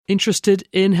Interested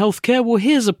in healthcare? Well,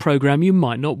 here's a programme you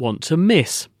might not want to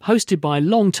miss. Hosted by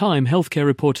long-time healthcare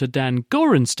reporter Dan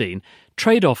Gorenstein,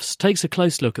 Trade-Offs takes a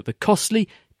close look at the costly,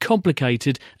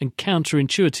 complicated and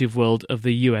counterintuitive world of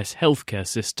the US healthcare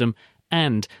system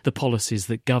and the policies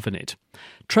that govern it.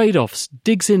 Trade-Offs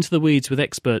digs into the weeds with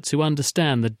experts who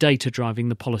understand the data driving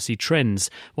the policy trends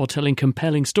while telling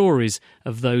compelling stories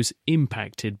of those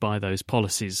impacted by those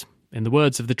policies. In the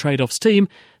words of the Trade-Offs team,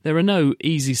 there are no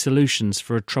easy solutions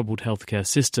for a troubled healthcare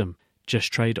system,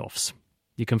 just trade-offs.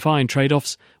 You can find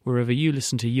Trade-Offs wherever you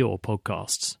listen to your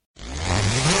podcasts.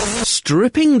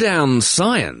 Stripping down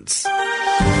science.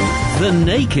 The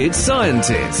Naked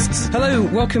Scientists. Hello,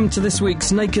 welcome to this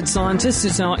week's Naked Scientists.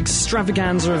 It's our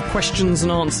extravaganza of questions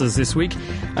and answers this week.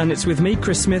 And it's with me,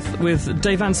 Chris Smith, with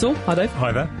Dave Ansell. Hi, Dave.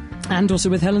 Hi there. And also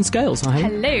with Helen Scales. Hi,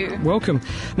 Helen. Hello. Welcome.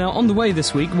 Now, on the way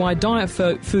this week, why diet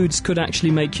foods could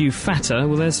actually make you fatter.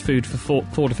 Well, there's food for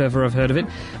thought if ever I've heard of it.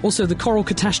 Also, the coral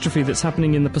catastrophe that's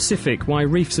happening in the Pacific, why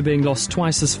reefs are being lost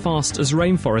twice as fast as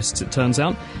rainforests, it turns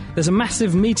out. There's a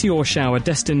massive meteor shower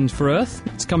destined for Earth.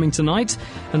 It's coming tonight,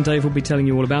 and Dave will be telling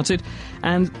you all about it.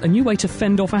 And a new way to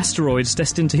fend off asteroids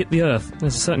destined to hit the Earth.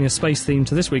 There's certainly a space theme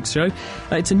to this week's show.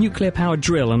 It's a nuclear-powered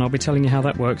drill, and I'll be telling you how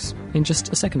that works in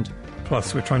just a second.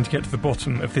 Plus, we're trying to get to the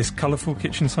bottom of this colourful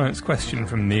kitchen science question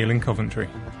from Neil in Coventry.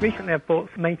 Recently I've bought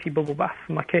some Matey bubble baths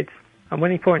for my kids, and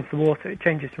when you pour into the water it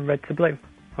changes from red to blue.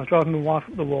 I was driving my wife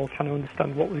up the wall trying to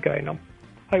understand what was going on.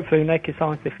 Hopefully a naked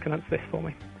scientist can answer this for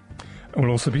me. And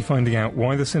we'll also be finding out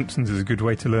why The Simpsons is a good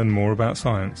way to learn more about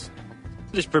science.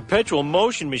 This perpetual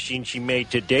motion machine she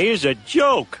made today is a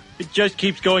joke. It just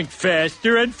keeps going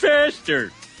faster and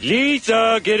faster.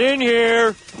 Lisa, get in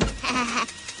here.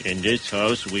 In this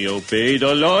house, we obey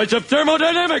the laws of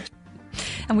thermodynamics.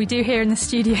 And we do here in the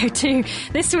studio too.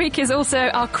 This week is also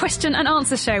our question and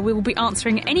answer show. We will be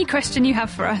answering any question you have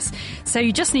for us. So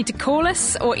you just need to call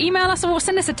us or email us or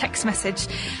send us a text message.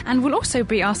 And we'll also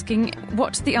be asking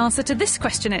what the answer to this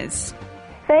question is.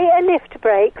 Say a lift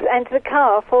breaks and the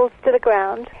car falls to the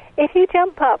ground. If you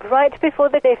jump up right before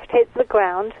the lift hits the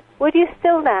ground, would you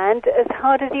still land as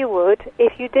hard as you would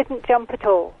if you didn't jump at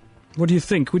all? What do you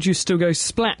think? Would you still go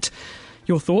splat?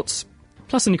 Your thoughts?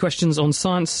 Plus any questions on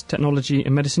science, technology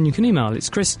and medicine, you can email. It's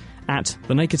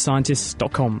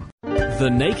chris@thenakedscientists.com. The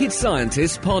Naked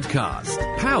Scientists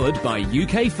Podcast. Powered by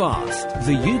UK Fast,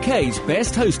 the UK's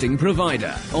best hosting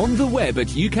provider. On the web at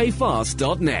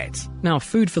ukfast.net. Now,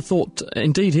 food for thought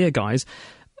indeed here, guys.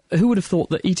 Who would have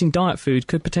thought that eating diet food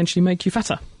could potentially make you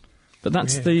fatter? But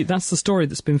that's the story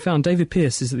that's been found. David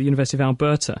Pearce is at the University of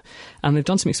Alberta, and they've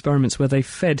done some experiments where they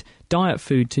fed diet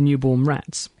food to newborn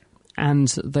rats, and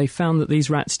they found that these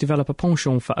rats develop a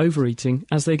penchant for overeating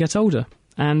as they get older.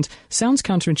 And sounds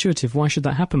counterintuitive, why should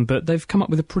that happen? But they've come up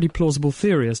with a pretty plausible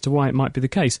theory as to why it might be the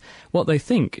case. What they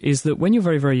think is that when you're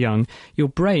very, very young, your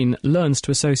brain learns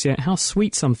to associate how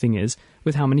sweet something is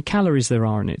with how many calories there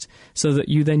are in it, so that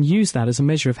you then use that as a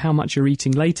measure of how much you're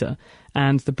eating later,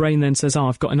 and the brain then says,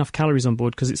 I've got enough calories on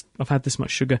board because I've had this much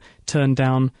sugar, turn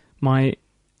down my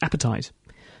appetite.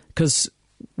 Because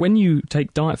when you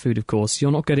take diet food, of course,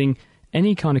 you're not getting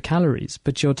any kind of calories,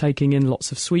 but you're taking in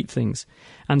lots of sweet things.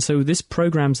 And so this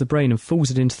programs the brain and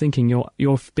fools it into thinking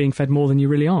you're being fed more than you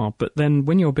really are. But then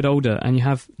when you're a bit older and you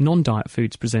have non-diet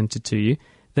foods presented to you,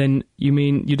 then you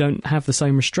mean you don't have the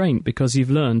same restraint because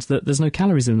you've learned that there's no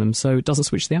calories in them, so it doesn't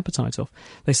switch the appetite off.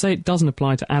 They say it doesn't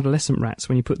apply to adolescent rats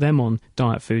when you put them on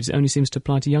diet foods. It only seems to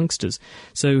apply to youngsters.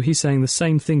 So he's saying the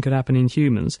same thing could happen in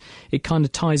humans. It kind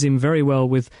of ties in very well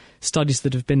with studies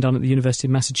that have been done at the University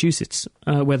of Massachusetts,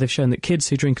 where they've shown that kids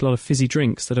who drink a lot of fizzy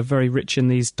drinks that are very rich in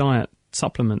these diet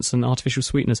supplements and artificial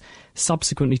sweeteners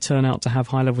subsequently turn out to have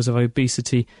high levels of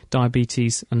obesity,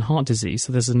 diabetes and heart disease.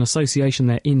 So there's an association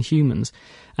there in humans.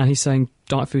 And he's saying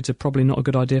diet foods are probably not a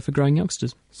good idea for growing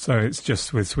youngsters. So it's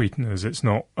just with sweeteners, it's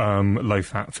not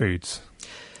low-fat foods?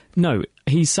 No,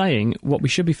 he's saying what we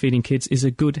should be feeding kids is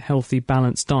a good, healthy,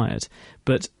 balanced diet.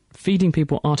 But feeding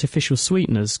people artificial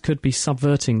sweeteners could be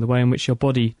subverting the way in which your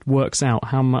body works out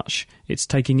how much it's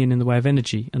taking in the way of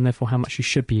energy, and therefore how much you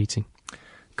should be eating.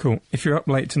 Cool. If you're up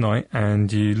late tonight and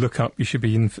you look up, you should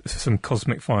be in for some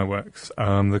cosmic fireworks.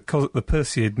 The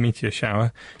Perseid meteor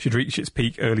shower should reach its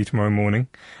peak early tomorrow morning,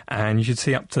 and you should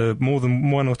see up to more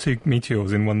than 1 or 2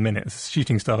 meteors in 1 minute.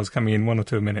 Shooting stars coming in 1 or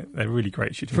 2 a minute. They're really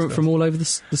great shooting stars. From all over the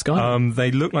sky?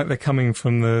 They look like they're coming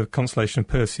from the constellation of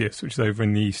Perseus, which is over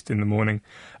in the east in the morning.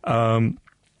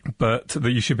 But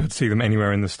that you should be able to see them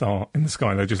anywhere in the sky.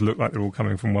 They just look like they're all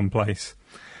coming from one place.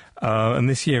 And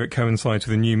this year it coincides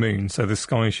with a new moon, so the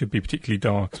sky should be particularly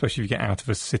dark, especially if you get out of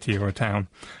a city or a town.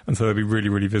 And so they'll be really,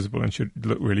 really visible and should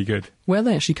look really good. Where are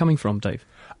they actually coming from, Dave?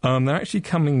 They're actually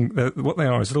coming... what they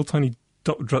are is little tiny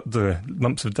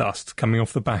lumps of dust coming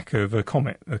off the back of a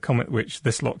comet. A comet which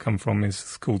this lot come from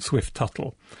is called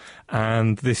Swift-Tuttle.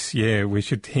 And this year we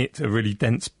should hit a really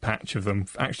dense patch of them,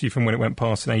 actually from when it went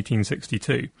past in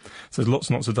 1862. So there's lots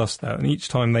and lots of dust there. And each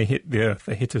time they hit the Earth,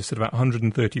 they hit us at about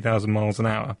 130,000 miles an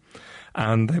hour.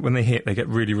 And when they hit, they get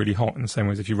really, really hot. In the same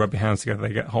way as if you rub your hands together,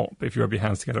 they get hot. But if you rub your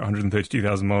hands together at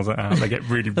 132,000 miles an hour, they get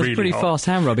really, really hot. That's pretty fast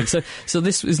hand rubbing. So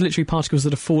this is literally particles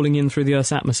that are falling in through the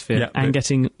Earth's atmosphere and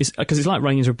getting... Because it's like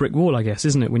running into a brick wall, I guess,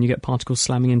 isn't it? When you get particles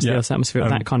slamming into the Earth's atmosphere at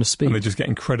that kind of speed. And they just get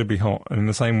incredibly hot. And in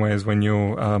the same way as when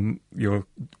your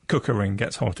cooker ring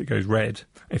gets hot, it goes red.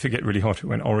 If it gets really hot, it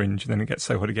went orange. And then it gets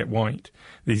so hot, it gets white.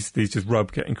 These just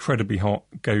get incredibly hot,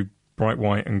 go bright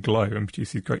white and glow and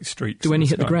produce these great streaks. Do any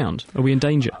hit the ground? Are we in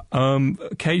danger?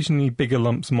 Occasionally bigger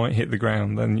lumps might hit the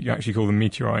ground, then you actually call them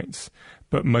meteorites,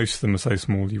 but most of them are so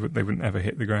small they wouldn't ever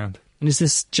hit the ground. And is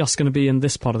this just going to be in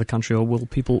this part of the country, or will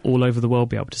people all over the world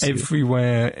be able to see it?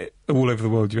 Everywhere, all over the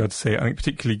world you'll be able to see it. I think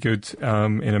particularly good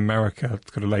in America, it's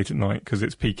kind of late at night, because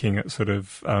it's peaking at sort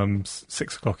of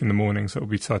 6 o'clock in the morning, so it'll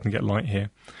be starting to get light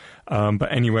here.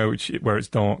 But anywhere where it's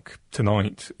dark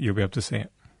tonight, you'll be able to see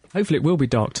it. Hopefully it will be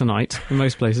dark tonight in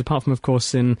most places, apart from, of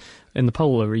course, in the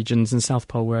polar regions, in South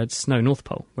Pole, North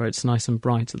Pole, where it's nice and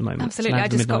bright at the moment. Absolutely. I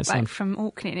just got back from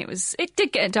Orkney and it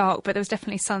did get dark, but there was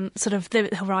definitely sun, sort of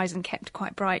the horizon kept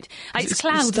quite bright. It's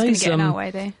clouds is going to get in our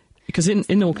way, though. Because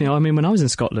in Orkney, I mean, when I was in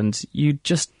Scotland, you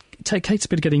just... takes a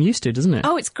bit of getting used to, doesn't it?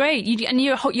 Oh, it's great.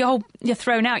 You're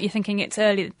thrown out. You're thinking it's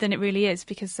earlier than it really is,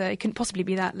 because it couldn't possibly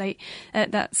be that late.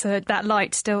 That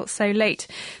light still so late.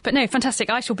 But no, fantastic.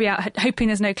 I shall be out hoping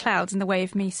there's no clouds in the way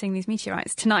of me seeing these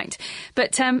meteorites tonight.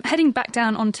 But heading back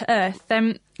down onto Earth,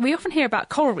 we often hear about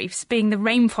coral reefs being the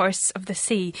rainforests of the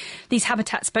sea. These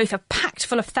habitats both are packed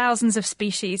full of thousands of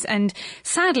species, and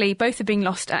sadly both are being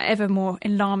lost at ever more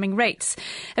alarming rates.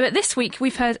 But this week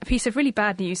we've heard a piece of really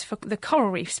bad news for the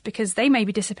coral reefs, because they may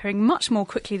be disappearing much more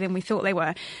quickly than we thought they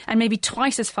were, and maybe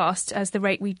twice as fast as the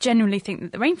rate we generally think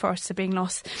that the rainforests are being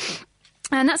lost.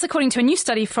 And that's according to a new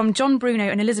study from John Bruno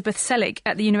and Elizabeth Selig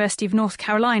at the University of North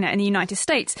Carolina in the United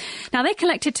States. Now, they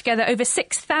collected together over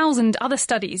 6,000 other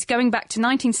studies going back to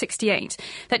 1968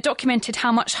 that documented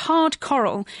how much hard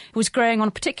coral was growing on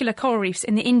particular coral reefs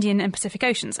in the Indian and Pacific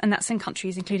Oceans, and that's in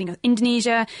countries including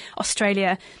Indonesia,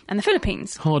 Australia and the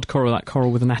Philippines. Hard coral, that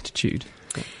coral with an attitude.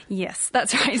 Yes,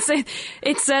 that's right. So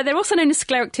it's they're also known as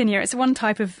sclerotinia. It's one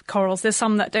type of corals. There's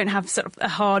some that don't have sort of a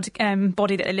hard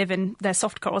body that they live in. They're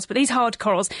soft corals. But these hard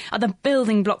corals are the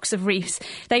building blocks of reefs.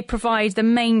 They provide the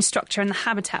main structure and the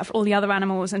habitat for all the other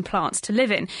animals and plants to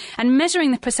live in. And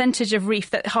measuring the percentage of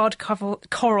reef that hard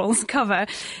corals cover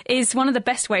is one of the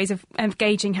best ways of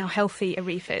gauging how healthy a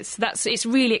reef is. So it's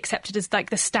really accepted as like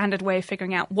the standard way of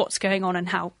figuring out what's going on and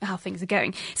how things are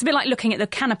going. It's a bit like looking at the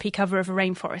canopy cover of a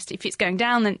rainforest. If it's going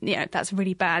down, then that's a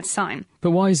really bad sign. But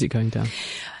why is it going down?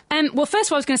 Well, first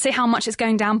of all, I was going to say how much it's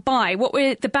going down by.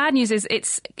 The bad news is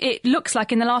it looks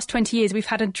like in the last 20 years we've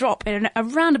had a drop in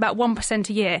around about 1%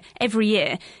 a year, every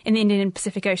year, in the Indian and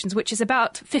Pacific Oceans, which is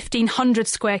about 1,500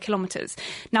 square kilometres.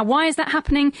 Now, why is that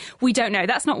happening? We don't know.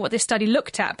 That's not what this study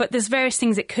looked at, but there's various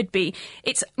things it could be.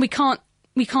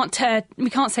 We can't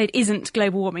say it isn't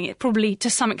global warming. It probably, to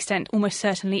some extent, almost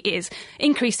certainly is.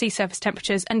 Increased sea surface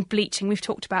temperatures and bleaching. We've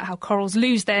talked about how corals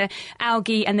lose their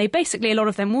algae, and a lot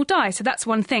of them will die. So that's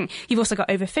one thing. You've also got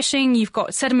overfishing, you've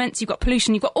got sediments, you've got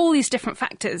pollution, you've got all these different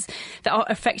factors that are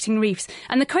affecting reefs.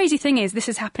 And the crazy thing is, this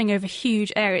is happening over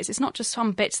huge areas. It's not just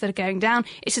some bits that are going down.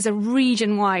 It's just a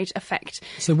region-wide effect.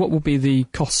 So what will be the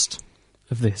cost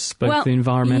of this, both the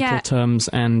environmental terms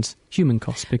and human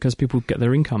costs, because people get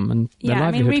their income and their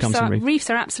livelihood comes from reefs. Reefs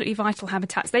are absolutely vital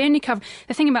habitats. They only cover...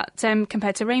 The thing about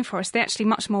compared to rainforests, they're actually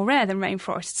much more rare than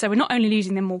rainforests. So we're not only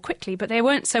losing them more quickly, but they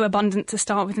weren't so abundant to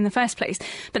start with in the first place.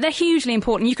 But they're hugely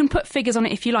important. You can put figures on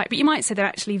it if you like, but you might say they're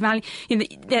actually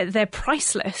they're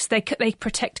priceless. They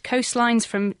protect coastlines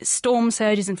from storm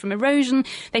surges and from erosion.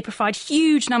 They provide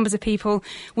huge numbers of people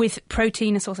with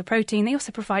protein, a source of protein. They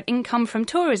also provide income from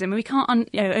tourism. And we can't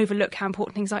overlook how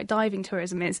important things like diving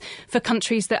tourism is for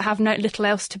countries that have little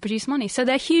else to produce money. So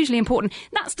they're hugely important.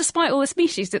 That's despite all the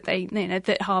species that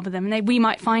that harbour them. And we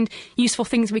might find useful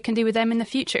things we can do with them in the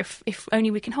future if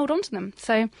only we can hold on to them.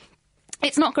 So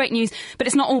it's not great news, but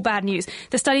it's not all bad news.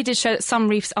 The study did show that some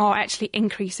reefs are actually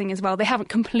increasing as well. They haven't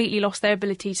completely lost their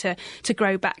ability to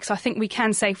grow back. So I think we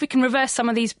can say if we can reverse some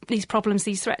of these problems,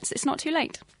 these threats, it's not too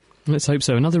late. Let's hope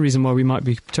so. Another reason why we might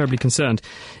be terribly concerned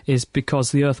is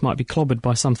because the Earth might be clobbered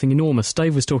by something enormous.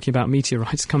 Dave was talking about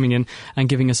meteorites coming in and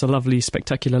giving us a lovely,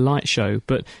 spectacular light show,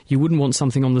 but you wouldn't want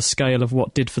something on the scale of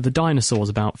what did for the dinosaurs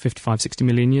about 55, 60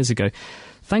 million years ago.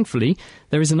 Thankfully,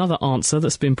 there is another answer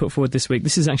that's been put forward this week.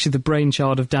 This is actually the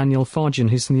brainchild of Daniel Fargian,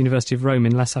 who's from the University of Rome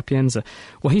in La Sapienza.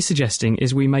 What he's suggesting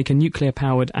is we make a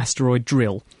nuclear-powered asteroid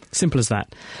drill. Simple as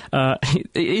that.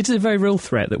 It's a very real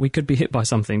threat that we could be hit by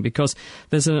something, because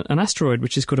there's an asteroid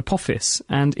which is called Apophis,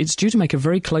 and it's due to make a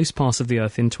very close pass of the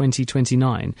Earth in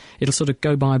 2029. It'll sort of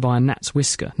go by a gnat's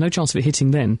whisker. No chance of it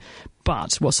hitting then.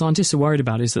 But what scientists are worried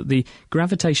about is that the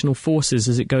gravitational forces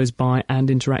as it goes by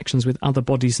and interactions with other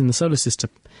bodies in the solar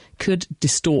system could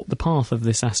distort the path of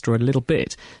this asteroid a little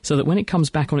bit, so that when it comes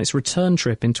back on its return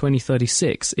trip in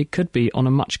 2036, it could be on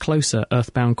a much closer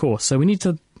Earthbound course. So we need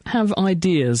to have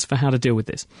ideas for how to deal with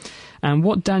this. And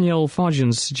what Daniel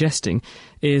Fargian's suggesting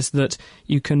is that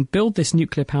you can build this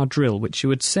nuclear-powered drill, which you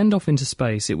would send off into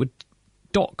space. It would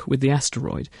dock with the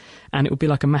asteroid, and it would be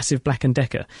like a massive Black &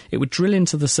 Decker. It would drill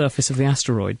into the surface of the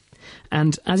asteroid,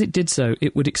 and as it did so,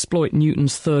 it would exploit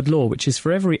Newton's third law, which is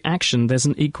for every action there's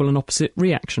an equal and opposite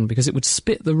reaction, because it would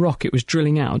spit the rock it was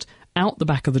drilling out the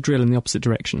back of the drill in the opposite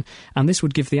direction, and this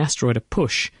would give the asteroid a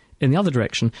push in the other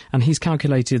direction, and he's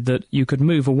calculated that you could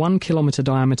move a 1 kilometre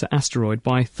diameter asteroid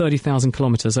by 30,000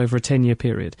 kilometres over a 10-year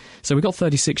period. So we've got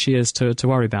 36 years to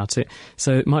worry about it,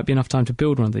 so it might be enough time to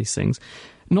build one of these things.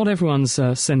 Not everyone's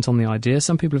sent on the idea.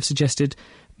 Some people have suggested,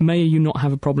 may you not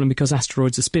have a problem because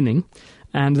asteroids are spinning,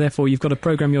 and therefore you've got to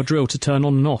program your drill to turn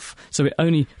on and off, so it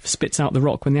only spits out the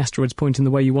rock when the asteroid's pointing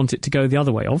the way you want it to go the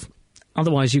other way of.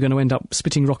 Otherwise, you're going to end up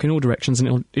spitting rock in all directions,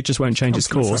 and it just won't change its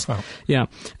course. Yeah,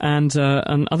 and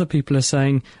other people are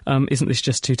saying, isn't this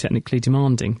just too technically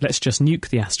demanding? Let's just nuke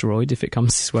the asteroid if it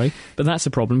comes this way. But that's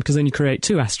a problem, because then you create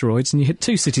 2 asteroids and you hit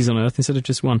 2 cities on Earth instead of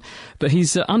just 1. But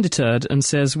he's undeterred and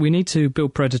says we need to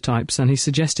build prototypes, and he's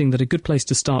suggesting that a good place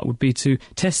to start would be to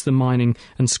test the mining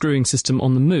and screwing system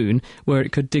on the Moon, where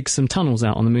it could dig some tunnels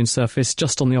out on the Moon's surface,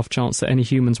 just on the off chance that any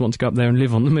humans want to go up there and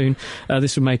live on the Moon.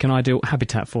 This would make an ideal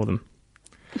habitat for them.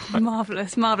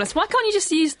 Marvellous, marvellous. Why can't you just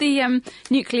use the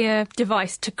nuclear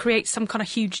device to create some kind of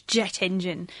huge jet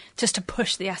engine just to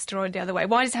push the asteroid the other way?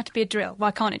 Why does it have to be a drill?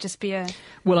 Why can't it just be a...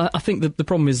 Well, I think that the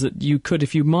problem is that you could,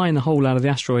 if you mine the hole out of the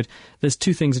asteroid, there's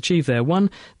 2 things achieved there. One,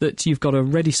 that you've got a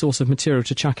ready source of material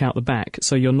to chuck out the back,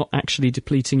 so you're not actually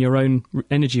depleting your own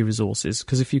energy resources.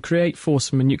 Because if you create force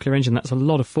from a nuclear engine, that's a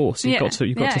lot of force you've got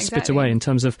to spit away in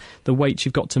terms of the weight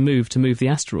you've got to move the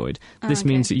asteroid. This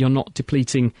means that you're not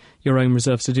depleting your own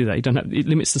reserves to do that. It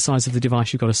limits the size of the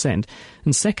device you've got to send.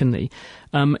 And secondly,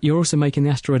 you're also making the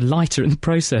asteroid lighter in the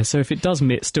process, so if it does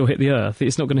still hit the Earth,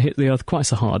 it's not going to hit the Earth quite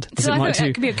so hard as it might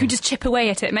do. Could just chip away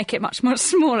at it, make it much, much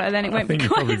smaller, then it won't be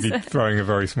quite... I think you'd probably be throwing a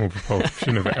very small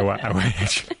propulsion of it away.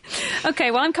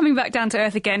 OK, well, I'm coming back down to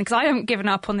Earth again, because I haven't given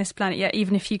up on this planet yet,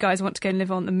 even if you guys want to go and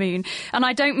live on the Moon. And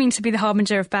I don't mean to be the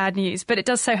harbinger of bad news, but it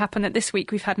does so happen that this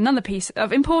week we've had another piece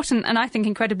of important and I think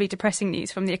incredibly depressing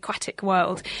news from the aquatic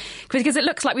world, because it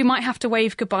looks like we might have to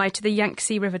wave goodbye to the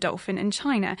Yangtze River dolphin in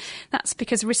China. That's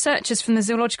because researchers from the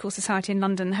Zoological Society in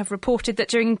London have reported that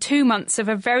during 2 months of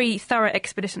a very thorough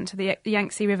expedition to the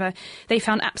Yangtze River, they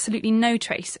found absolutely no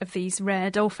trace of these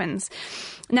rare dolphins.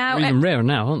 Now, they're even rarer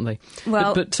now, aren't they?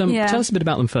 Well, but tell us a bit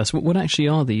about them first. What actually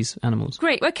are these animals?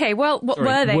 Great. OK, well, what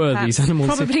were they? Were these animals?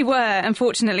 Probably were,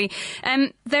 unfortunately.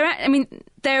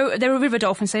 They're a river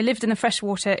dolphin, so they lived in the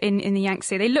freshwater in the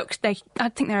Yangtze. I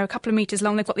think they're a couple of metres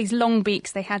long. They've got these long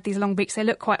beaks. They had these long beaks. They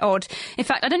look quite odd. In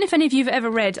fact, I don't know if any of you have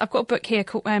ever read, I've got a book here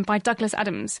called, by Douglas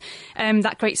Adams,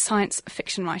 that great science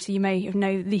fiction writer. You may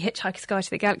know The Hitchhiker's Guide to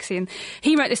the Galaxy. And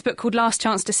he wrote this book called Last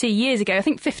Chance to Sea years ago. I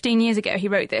think 15 years ago he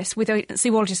wrote this with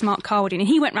zoologist Mark Carwardine. And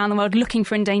he went around the world looking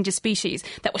for endangered species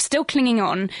that were still clinging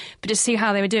on, but to see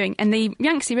how they were doing. And the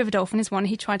Yangtze River dolphin is one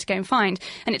he tried to go and find.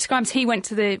 And it describes he went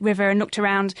to the river and looked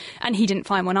around, and he didn't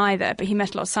find one either, but he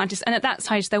met a lot of scientists. And at that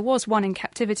stage, there was one in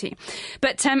captivity.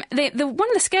 But one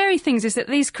of the scary things is that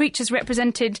these creatures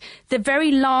represented the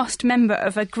very last member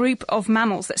of a group of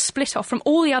mammals that split off from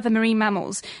all the other marine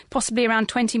mammals, possibly around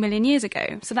 20 million years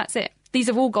ago. So that's it. These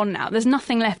have all gone now. There's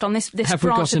nothing left on this Have branch we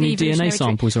got any DNA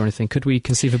samples or anything? Could we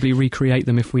conceivably recreate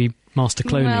them if we master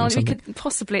cloning or something. We could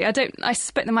possibly. I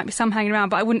suspect there might be some hanging around,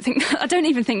 but I don't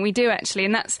even think we do actually.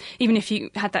 And that's even if you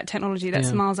had that technology,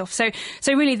 that's miles off. So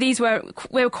really, we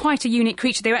were quite a unique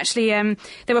creature. They were actually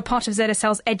they were part of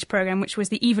ZSL's EDGE program, which was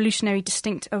the Evolutionary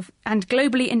Distinct and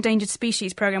Globally Endangered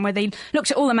Species program, where they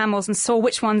looked at all the mammals and saw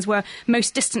which ones were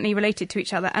most distantly related to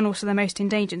each other and also the most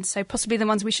endangered. So possibly the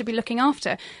ones we should be looking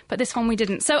after. But this one we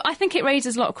didn't. So I think it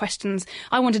raises a lot of questions.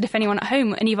 I wondered if anyone at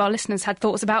home, any of our listeners, had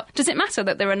thoughts about, does it matter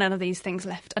that there are none of these things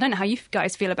left? I don't know how you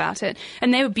guys feel about it.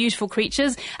 And they were beautiful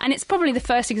creatures, and it's probably the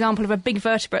first example of a big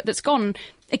vertebrate that's gone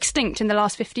extinct in the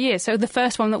last 50 years. So the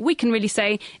first one that we can really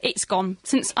say it's gone.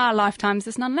 Since our lifetimes,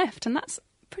 there's none left, and that's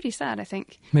pretty sad, I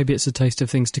think. Maybe it's a taste of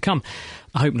things to come.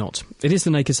 I hope not. It is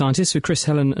The Naked Scientists with Chris,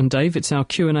 Helen and Dave. It's our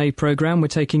Q&A programme. We're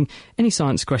taking any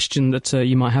science question that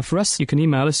you might have for us. You can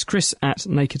email us,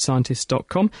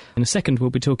 chris@nakedscientist.com. In a second, we'll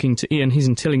be talking to Ian. He's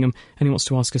in Tillingham, and he wants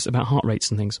to ask us about heart rates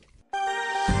and things.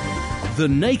 The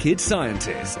Naked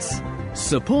Scientists,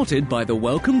 supported by the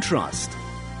Wellcome Trust.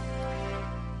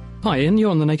 Hi Ian,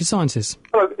 you're on The Naked Scientists.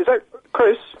 Hello, is that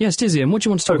Chris? Yes, it is Ian. What do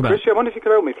you want to talk about? Chris, I wonder if you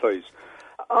could help me, please.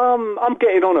 I'm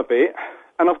getting on a bit,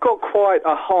 and I've got quite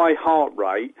a high heart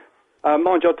rate.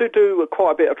 Mind you, I do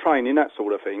quite a bit of training, that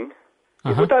sort of thing.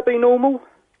 Would that be normal?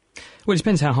 Well, it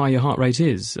depends how high your heart rate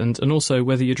is, and also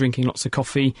whether you're drinking lots of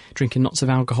coffee, drinking lots of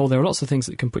alcohol. There are lots of things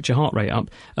that can put your heart rate up.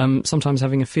 Sometimes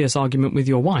having a fierce argument with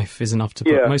your wife is enough to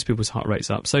put most people's heart rates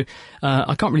up. So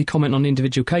I can't really comment on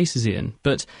individual cases, Ian,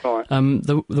 but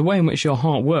the way in which your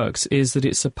heart works is that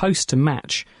it's supposed to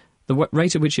match the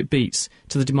rate at which it beats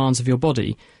to the demands of your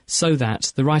body, so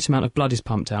that the right amount of blood is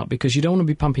pumped out, because you don't want to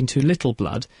be pumping too little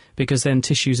blood, because then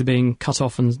tissues are being cut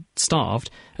off and starved.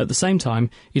 At the same time,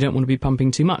 you don't want to be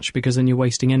pumping too much, because then you're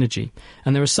wasting energy.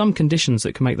 And there are some conditions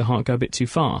that can make the heart go a bit too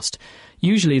fast.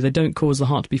 Usually they don't cause the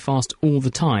heart to be fast all the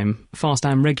time, fast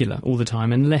and regular all the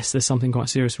time, unless there's something quite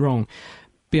serious wrong.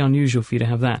 Be unusual for you to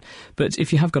have that. But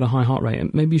if you have got a high heart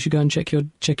rate, maybe you should go and check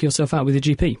yourself out with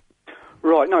your GP.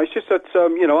 Right, no, it's just that,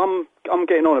 I'm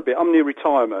getting on a bit. I'm near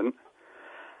retirement,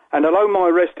 and although my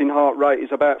resting heart rate is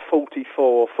about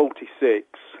 44, 46,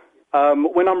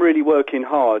 when I'm really working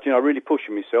hard, really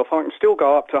pushing myself, I can still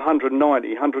go up to 190,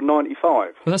 195.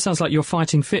 Well, that sounds like you're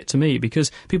fighting fit to me, because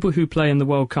people who play in the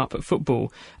World Cup at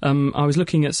football, I was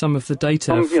looking at some of the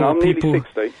data I'm people... nearly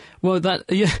 60. Well,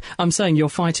 I'm saying you're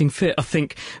fighting fit, I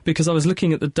think, because I was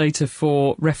looking at the data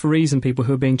for referees and people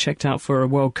who were being checked out for a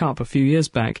World Cup a few years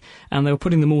back, and they were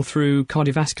putting them all through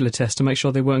cardiovascular tests to make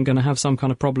sure they weren't going to have some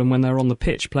kind of problem when they were on the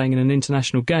pitch playing in an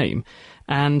international game,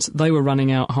 and they were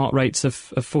running out heart rates of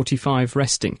 45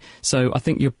 resting. So I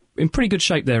think you're in pretty good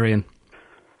shape there, Ian.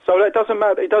 So that doesn't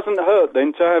matter. It doesn't hurt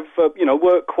then to have,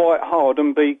 work quite hard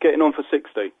and be getting on for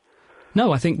 60.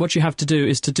 No, I think what you have to do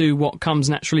is to do what comes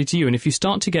naturally to you. And if you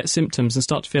start to get symptoms and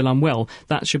start to feel unwell,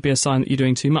 that should be a sign that you're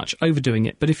doing too much, overdoing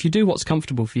it. But if you do what's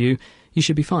comfortable for you, you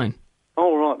should be fine.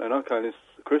 Oh, right then. Okay,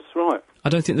 Chris, right. I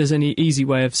don't think there's any easy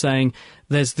way of saying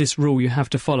there's this rule you have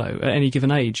to follow at any given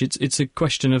age. It's a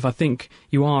question of, I think,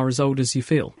 you are as old as you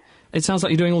feel. It sounds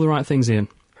like you're doing all the right things, Ian.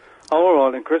 Oh, all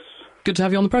right then, Chris. Good to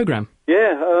have you on the programme.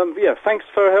 Yeah, thanks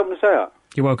for helping us out.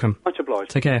 You're welcome. Much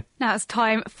obliged. Take care. Now it's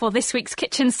time for this week's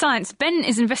Kitchen Science. Ben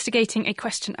is investigating a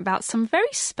question about some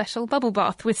very special bubble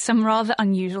bath with some rather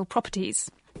unusual properties.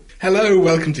 Hello,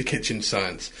 welcome to Kitchen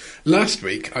Science. Last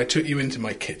week I took you into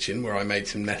my kitchen where I made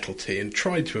some nettle tea and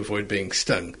tried to avoid being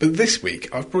stung. But this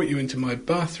week I've brought you into my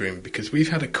bathroom because we've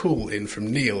had a call in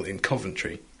from Neil in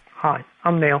Coventry. Hi,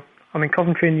 I'm Neil. I'm in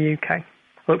Coventry in the UK.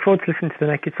 I look forward to listening to the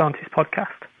Naked Scientist podcast.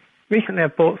 Recently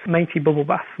I've bought some Matey bubble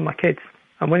baths for my kids,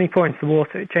 and when you pour into the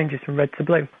water it changes from red to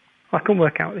blue. I couldn't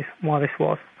work out why this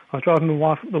was. I was driving my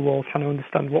wife up the wall trying to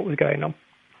understand what was going on.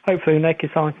 Hopefully the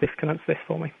Naked Scientist can answer this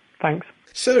for me. Thanks.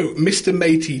 So, Mr.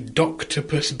 Matey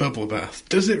Doctopus Bubble Bath,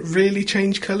 does it really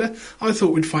change colour? I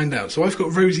thought we'd find out. So I've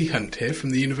got Rosie Hunt here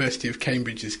from the University of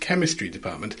Cambridge's Chemistry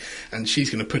Department, and she's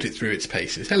going to put it through its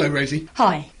paces. Hello, Rosie.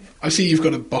 Hi. I see you've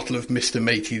got a bottle of Mr.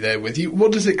 Matey there with you.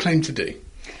 What does it claim to do?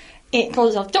 It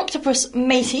calls itself Doctopus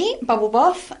Matey Bubble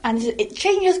Bath, and it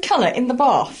changes colour in the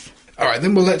bath. All right,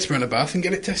 then, well, let's run a bath and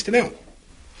get it tested out.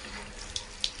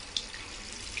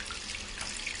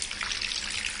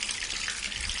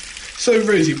 So,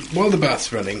 Rosie, while the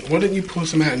bath's running, why don't you pour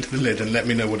some out into the lid and let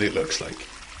me know what it looks like?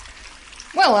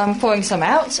 Well, I'm pouring some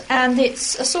out, and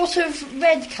it's a sort of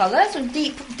red colour, sort of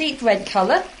deep red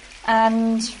colour,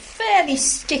 and fairly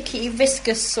sticky,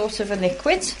 viscous sort of a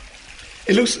liquid.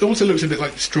 It also looks a bit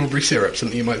like strawberry syrup,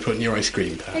 something you might put in your ice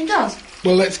cream, perhaps. It does.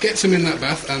 Well, let's get some in that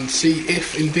bath and see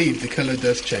if, indeed, the colour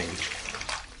does change.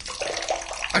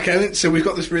 I Okay, then, so we've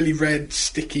got this really red,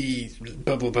 sticky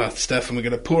bubble bath stuff, and we're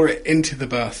going to pour it into the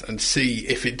bath and see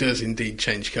if it does indeed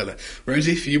change colour.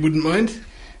 Rosie, if you wouldn't mind?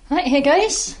 Right, here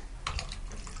goes.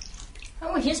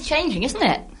 Oh, it is changing, isn't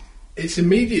it? It's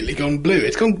immediately gone blue.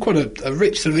 It's gone quite a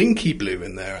rich sort of inky blue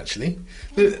in there, actually.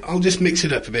 But I'll just mix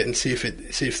it up a bit and see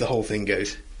if the whole thing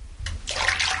goes.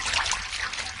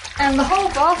 And the whole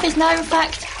bath is now, in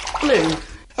fact, blue.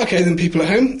 Okay then, people at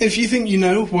home, if you think you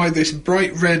know why this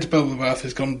bright red bubble bath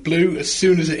has gone blue as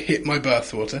soon as it hit my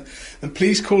bathwater, then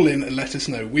please call in and let us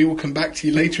know. We will come back to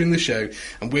you later in the show,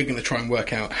 and we're going to try and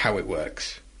work out how it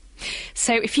works.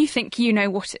 So if you think you know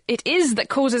what it is that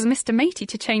causes Mr. Matey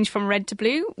to change from red to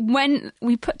blue when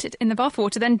we put it in the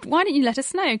bathwater, then why don't you let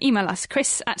us know? Email us,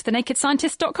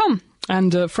 chris@thenakedscientist.com.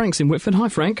 And Frank's in Whitford. Hi,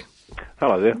 Frank.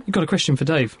 Hello there. You've got a question for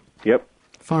Dave. Yep.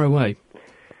 Fire away.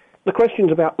 The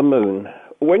question's about the moon.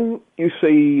 When you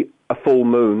see a full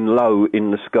moon low in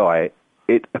the sky,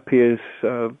 it appears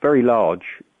very large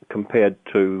compared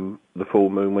to the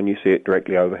full moon when you see it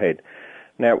directly overhead.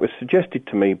 Now, it was suggested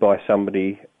to me by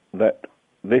somebody that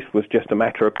this was just a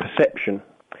matter of perception.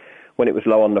 When it was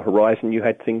low on the horizon, you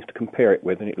had things to compare it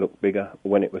with, and it looked bigger.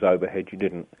 When it was overhead, you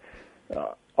didn't.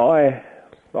 I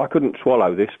couldn't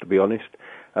swallow this, to be honest,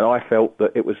 and I felt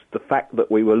that it was the fact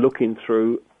that we were looking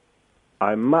through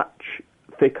a much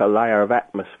thicker layer of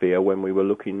atmosphere when we were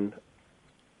looking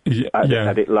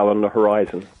at it low on the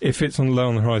horizon. If it's low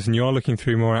on the horizon, you are looking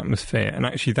through more atmosphere, and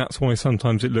actually that's why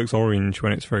sometimes it looks orange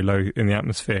when it's very low in the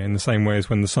atmosphere, in the same way as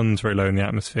when the sun's very low in the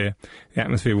atmosphere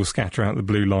will scatter out the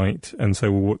blue light, and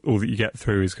so all that you get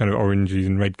through is kind of oranges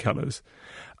and red colours.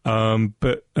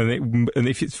 But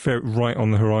if it's right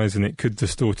on the horizon, it could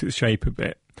distort its shape a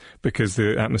bit because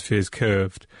the atmosphere is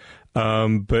curved.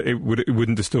 But it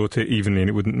wouldn't distort it evenly, and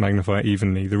it wouldn't magnify it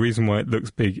evenly. The reason why it looks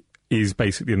big is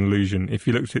basically an illusion. If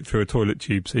you looked at it through a toilet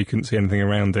tube so you couldn't see anything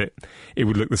around it, it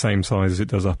would look the same size as it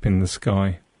does up in the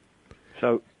sky.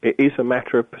 So it is a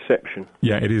matter of perception.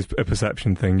 Yeah, it is a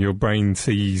perception thing. Your brain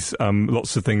sees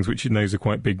lots of things which it knows are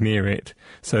quite big near it.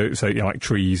 So like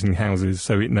trees and houses.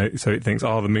 So it thinks,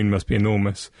 the moon must be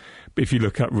enormous. But if you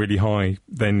look up really high,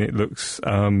 then it looks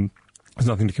there's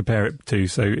nothing to compare it to.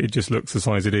 So it just looks the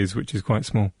size it is, which is quite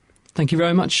small. Thank you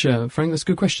very much, Frank. That's a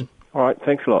good question. All right,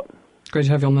 thanks a lot. Great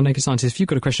to have you on The Naked Scientist. If you've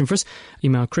got a question for us,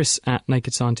 email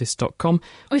chris@nakedscientist.com.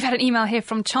 We've had an email here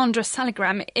from Chandra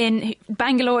Saligram in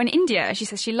Bangalore in India. She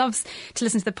says she loves to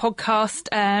listen to the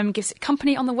podcast, gives it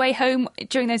company on the way home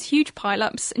during those huge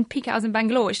pile-ups in peak hours in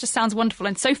Bangalore, which just sounds wonderful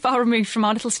and so far removed from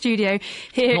our little studio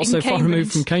here in Not so Cambridge. far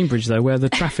removed from Cambridge, though, where the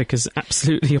traffic is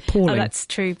absolutely appalling. Oh, that's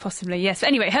true, possibly, yes. But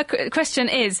anyway, her question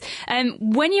is,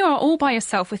 when you are all by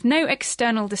yourself with no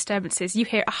external disturbances, you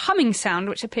hear a humming sound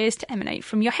which appears to emanate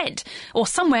from your head or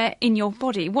somewhere in your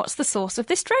body. What's the source of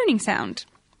this droning sound?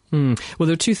 Well,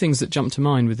 there are two things that jump to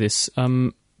mind with this.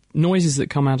 Noises that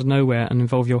come out of nowhere and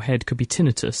involve your head could be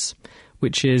tinnitus,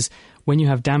 which is when you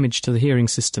have damage to the hearing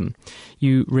system,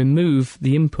 you remove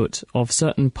the input of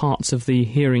certain parts of the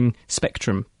hearing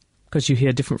spectrum, because you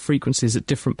hear different frequencies at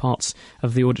different parts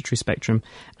of the auditory spectrum,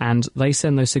 and they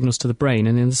send those signals to the brain.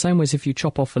 And in the same way as if you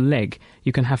chop off a leg,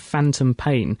 you can have phantom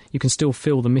pain. You can still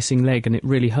feel the missing leg and it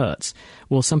really hurts.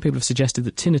 Well, some people have suggested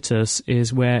that tinnitus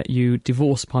is where you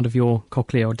divorce part of your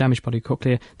cochlea or damage part of your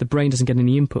cochlea. The brain doesn't get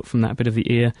any input from that bit of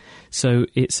the ear, so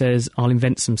it says, I'll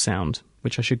invent some sound,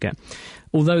 which I should get.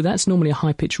 Although that's normally a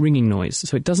high-pitched ringing noise,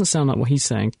 so it doesn't sound like what he's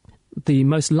saying. The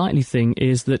most likely thing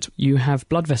is that you have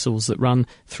blood vessels that run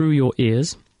through your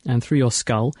ears and through your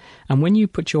skull, and when you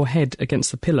put your head against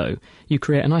the pillow, you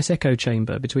create a nice echo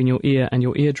chamber between your ear and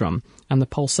your eardrum, and the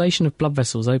pulsation of blood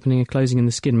vessels opening and closing in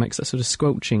the skin makes that sort of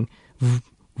squelching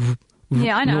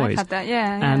Yeah, I know, noise. I've had that,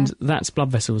 yeah. And that's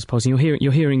blood vessels pulsing.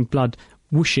 You're hearing blood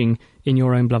whooshing in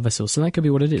your own blood vessels, so that could be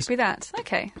what it is. Could be that.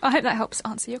 Okay. I hope that helps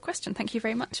answer your question. Thank you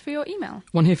very much for your email.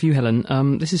 One here for you,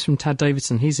 Helen. This is from Tad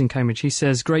Davidson. He's in Cambridge. He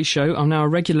says, great show. I'm now a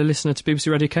regular listener to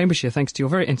BBC Radio Cambridgeshire thanks to your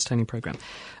very entertaining programme.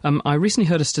 I recently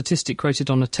heard a statistic quoted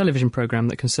on a television programme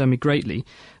that concerned me greatly,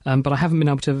 but I haven't been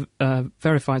able to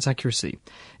verify its accuracy.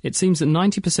 It seems that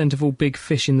 90% of all big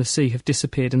fish in the sea have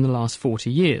disappeared in the last 40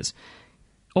 years.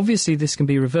 Obviously, this can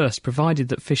be reversed, provided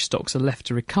that fish stocks are left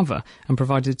to recover and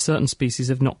provided certain species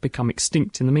have not become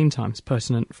extinct in the meantime. It's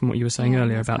pertinent from what you were saying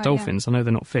earlier about dolphins. I know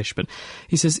they're not fish, but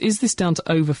he says, is this down to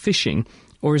overfishing,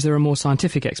 or is there a more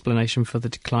scientific explanation for the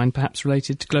decline, perhaps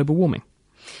related to global warming?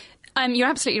 You're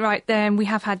absolutely right. We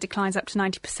have had declines up to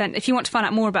 90%. If you want to find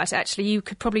out more about it, actually, you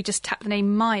could probably just tap the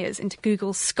name Myers into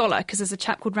Google Scholar, because there's a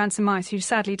chap called Ransom Myers who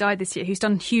sadly died this year, who's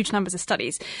done huge numbers of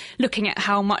studies looking at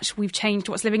how much we've changed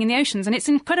what's living in the oceans. And it's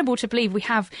incredible to believe we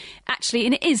have actually,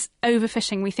 and it is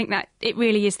overfishing. We think that it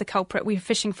really is the culprit. We're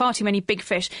fishing far too many big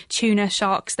fish, tuna,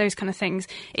 sharks, those kind of things.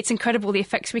 It's incredible the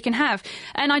effects we can have.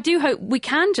 And I do hope we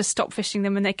can just stop fishing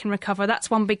them and they can recover. That's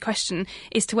one big question,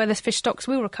 as to whether fish stocks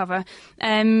will recover.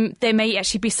 There may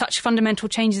actually be such fundamental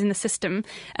changes in the system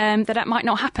that might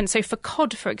not happen. So for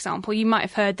cod, for example, you might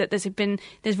have heard that there's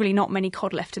really not many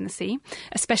cod left in the sea,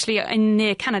 especially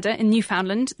near Canada, in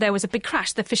Newfoundland. There was a big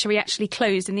crash. The fishery actually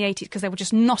closed in the 80s because there were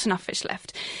just not enough fish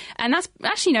left. And that's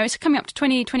actually, it's coming up to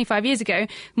 20, 25 years ago,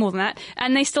 more than that,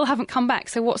 and they still haven't come back.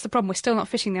 So what's the problem? We're still not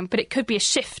fishing them. But it could be a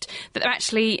shift that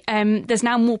actually there's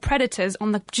now more predators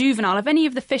on the juvenile of any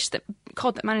of the fish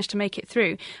cod that managed to make it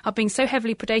through are being so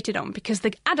heavily predated on, because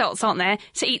the adults aren't there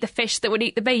to eat the fish that would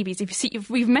eat the babies.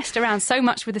 We've messed around so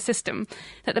much with the system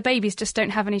that the babies just don't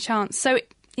have any chance. So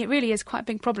it really is quite a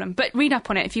big problem. But read up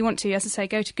on it if you want to. As I say,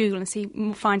 go to Google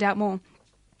and find out more.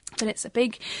 But it's a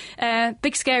big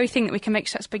scary thing that we can make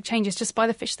such big changes just by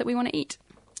the fish that we want to eat.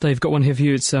 Dave, got one here for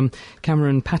you. It's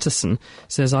Cameron Patterson.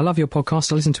 Says, I love your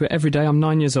podcast. I listen to it every day. I'm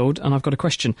 9 years old and I've got a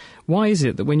question. Why is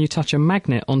it that when you touch a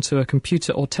magnet onto a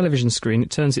computer or television screen, it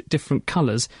turns it different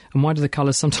colours? And why do the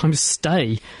colours sometimes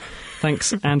stay?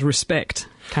 Thanks and respect,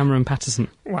 Cameron Patterson.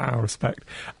 Wow, respect.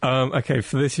 Okay,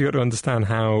 for this you've got to understand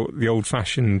how the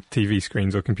old-fashioned TV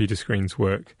screens or computer screens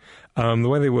work. The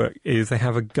way they work is they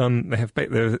have a gun, they have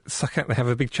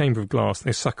a big chamber of glass, and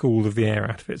they suck all of the air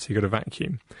out of it, so you've got a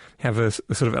vacuum. You have a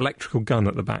sort of electrical gun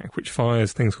at the back, which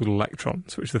fires things called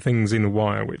electrons, which are the things in a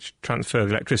wire which transfer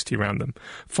the electricity around them,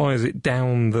 fires it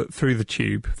down through the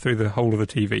tube, through the whole of the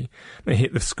TV. They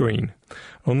hit the screen.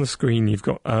 On the screen you've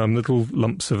got little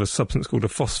lumps of a substance called a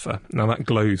phosphor. Now that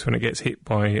glows when it gets hit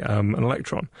by an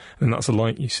electron, and that's a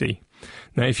light you see.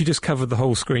 Now, if you just covered the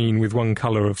whole screen with one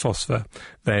colour of phosphor,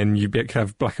 then you could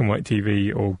have black and white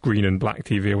TV or green and black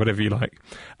TV or whatever you like,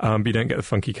 but you don't get the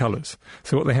funky colours.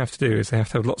 So what they have to do is they have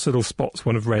to have lots of little spots,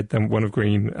 one of red, then one of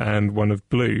green and one of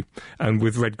blue. And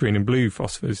with red, green and blue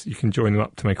phosphors, you can join them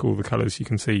up to make all the colours you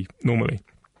can see normally,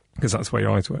 because that's the way your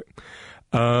eyes work.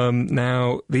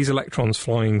 Now, these electrons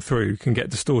flying through can get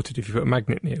distorted if you put a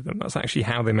magnet near them. That's actually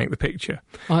how they make the picture.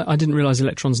 I didn't realise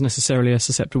electrons necessarily are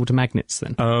susceptible to magnets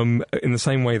then. In the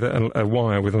same way that a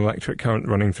wire with an electric current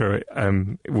running through it,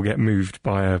 it will get moved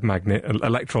by a magnet.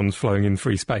 Electrons flowing in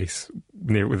free space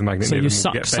near it with a magnet so near you them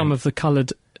will get suck some bent. of the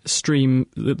coloured stream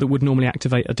that would normally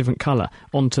activate a different colour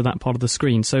onto that part of the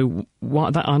screen. So I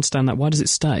understand that. Why does it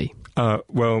stay?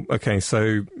 Well, okay,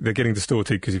 so they're getting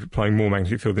distorted because you're applying more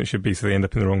magnetic field than it should be, so they end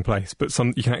up in the wrong place. But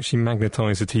you can actually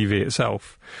magnetise the TV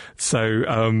itself. So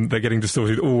they're getting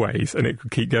distorted always, and it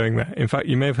could keep going there. In fact,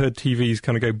 you may have heard TVs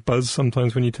kind of go buzz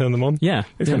sometimes when you turn them on. Yeah.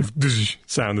 It's kind of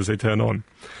sound as they turn on.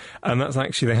 And that's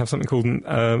actually, they have something called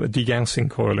a degaussing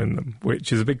coil in them,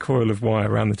 which is a big coil of wire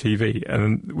around the TV,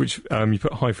 and which you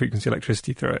put high-frequency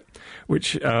electricity through it,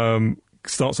 which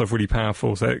starts off really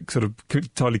powerful, so it sort of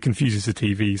entirely confuses the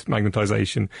TV's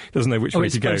magnetisation. It doesn't know which way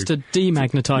to go. It's supposed to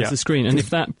demagnetise the screen, and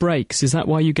if that breaks, is that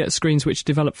why you get screens which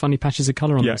develop funny patches of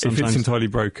colour on them sometimes? Yeah, if it's entirely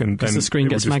broken, then the screen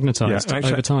gets magnetised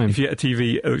over time. If you get a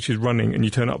TV which is running and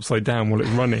you turn it upside down while it's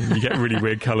running, you get really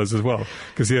weird colours as well,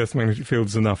 because the Earth's magnetic field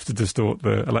is enough to distort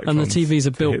the electrons. And the TVs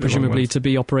are built, presumably, to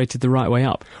be operated the right way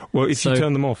up. Well, if you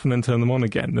turn them off and then turn them on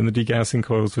again, then the degaussing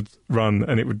coils would run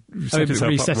and it would reset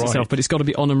itself, but it's got to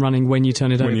be on and running when you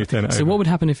turn it over. So what would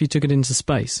happen if you took it into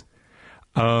space?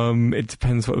 It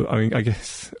depends. I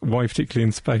guess why particularly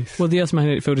in space. Well, the Earth's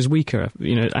magnetic field is weaker,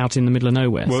 out in the middle of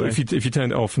nowhere. Well, if you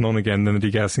turned it off and on again, then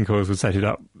the degaussing coils would set it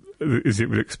up as it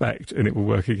would expect, and it will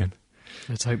work again.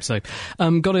 Let's hope so.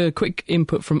 Got a quick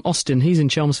input from Austin. He's in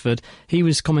Chelmsford. He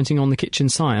was commenting on the kitchen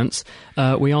science.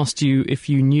 We asked you if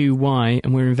you knew why,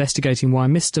 and we're investigating why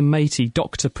Mr. Matey,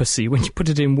 Dr. Pussy, when you put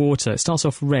it in water, it starts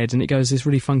off red and it goes this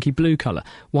really funky blue colour.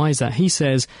 Why is that? He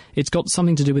says it's got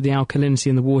something to do with the alkalinity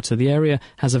in the water. The area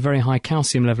has a very high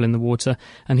calcium level in the water,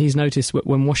 and he's noticed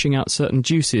when washing out certain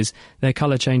juices, their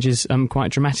colour changes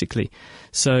quite dramatically.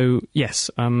 So, yes,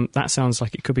 that sounds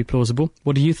like it could be plausible.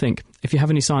 What do you think? If you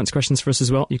have any science questions for us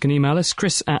as well, you can email us,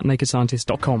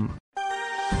 chris@nakedscientist.com.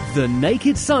 The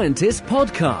Naked Scientist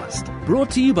Podcast, brought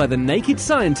to you by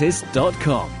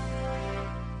thenakedscientist.com.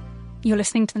 You're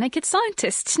listening to The Naked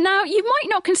Scientist. Now, you might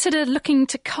not consider looking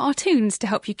to cartoons to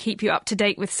help you keep you up to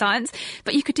date with science,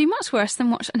 but you could do much worse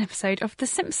than watch an episode of The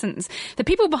Simpsons. The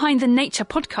people behind the Nature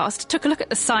podcast took a look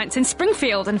at the science in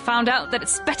Springfield and found out that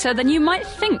it's better than you might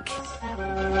think.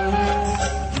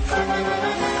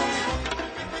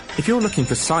 If you're looking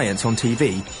for science on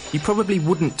TV, you probably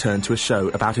wouldn't turn to a show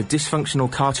about a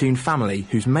dysfunctional cartoon family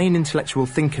whose main intellectual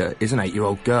thinker is an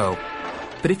 8-year-old girl.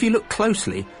 But if you look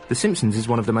closely, The Simpsons is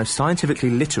one of the most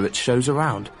scientifically literate shows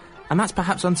around. And that's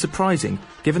perhaps unsurprising,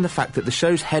 given the fact that the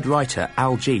show's head writer,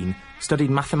 Al Jean,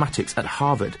 studied mathematics at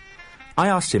Harvard. I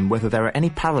asked him whether there are any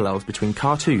parallels between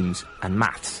cartoons and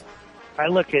maths. I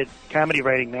look at comedy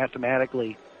writing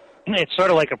mathematically. It's sort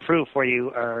of like a proof where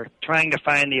you are trying to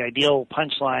find the ideal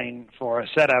punchline for a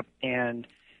setup, and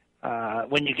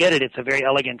when you get it, it's a very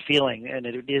elegant feeling, and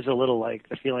it is a little like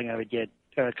the feeling I would get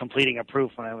completing a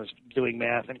proof when I was doing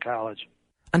math in college.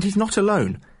 And he's not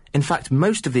alone. In fact,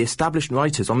 most of the established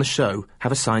writers on the show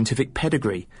have a scientific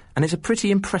pedigree, and it's a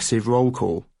pretty impressive roll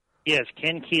call. Yes,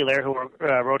 Ken Keeler, who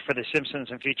wrote for The Simpsons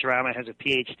and Futurama, has a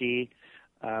Ph.D.,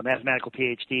 mathematical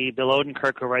Ph.D. Bill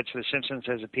Odenkirk, who writes for The Simpsons,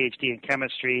 has a Ph.D. in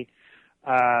chemistry.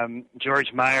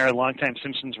 George Meyer, a longtime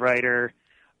Simpsons writer,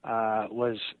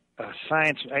 was a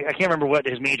science... I can't remember what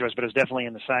his major was, but it was definitely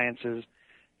in the sciences.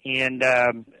 And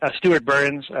Stuart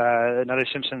Burns, another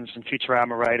Simpsons and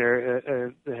Futurama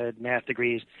writer, had math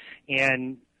degrees.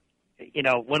 And, you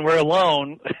know, when we're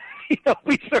alone, you know,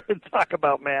 we sort of talk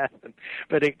about math.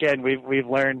 But again, we've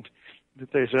learned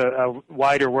that there's a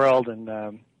wider world,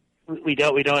 and we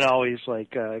don't always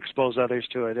expose others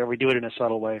to it, or we do it in a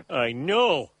subtle way. I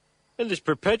know. And this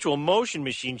perpetual motion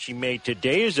machine she made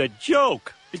today is a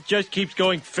joke. It just keeps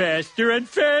going faster and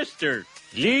faster.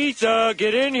 Lisa,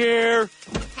 get in here.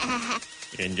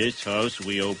 In this house,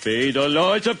 we obey the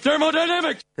laws of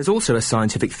thermodynamics. There's also a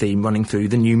scientific theme running through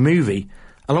the new movie.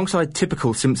 Alongside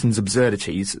typical Simpsons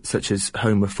absurdities, such as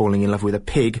Homer falling in love with a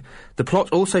pig, the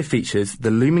plot also features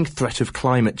the looming threat of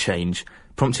climate change,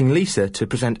 prompting Lisa to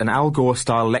present an Al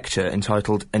Gore-style lecture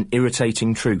entitled An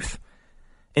Irritating Truth.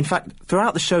 In fact,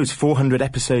 throughout the show's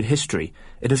 400-episode history,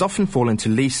 it has often fallen to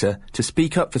Lisa to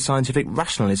speak up for scientific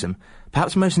rationalism,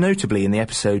 perhaps most notably in the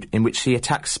episode in which she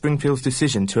attacks Springfield's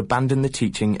decision to abandon the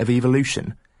teaching of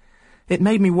evolution. It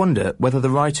made me wonder whether the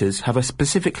writers have a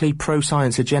specifically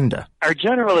pro-science agenda. Our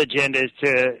general agenda is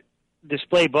to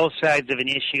display both sides of an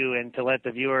issue and to let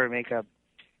the viewer make up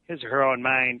his or her own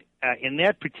mind. In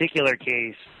that particular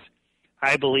case,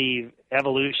 I believe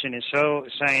evolution is so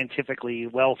scientifically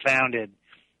well-founded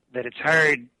that it's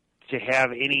hard to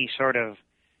have any sort of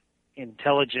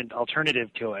intelligent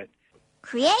alternative to it.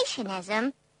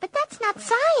 Creationism? But that's not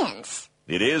science.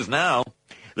 It is now.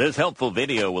 This helpful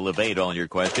video will evade all your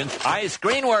questions.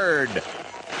 Screen word!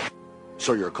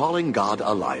 So you're calling God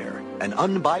a liar, an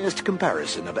unbiased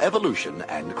comparison of evolution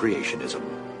and creationism.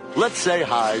 Let's say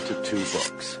hi to two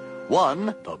books.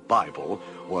 One, the Bible,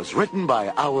 was written by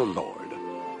our Lord.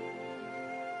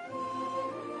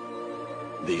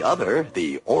 The other,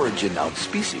 The Origin of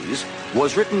Species,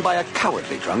 was written by a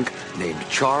cowardly drunk named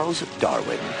Charles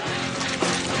Darwin.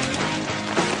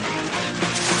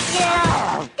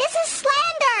 Yeah. This is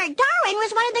slander! Darwin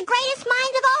was one of the greatest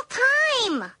minds of all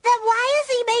time! Then why is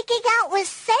he making out with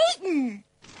Satan?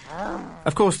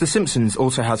 Of course, The Simpsons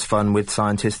also has fun with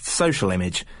scientists' social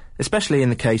image, especially in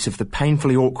the case of the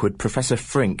painfully awkward Professor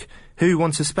Frink, who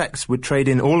one suspects would trade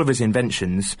in all of his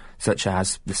inventions, such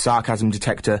as the sarcasm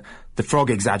detector, the frog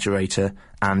exaggerator,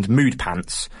 and mood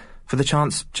pants, for the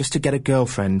chance just to get a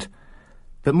girlfriend.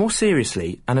 But more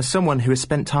seriously, and as someone who has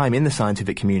spent time in the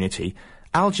scientific community,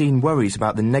 Al Jean worries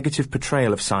about the negative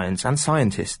portrayal of science and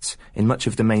scientists in much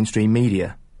of the mainstream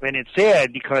media. And it's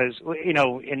sad because, you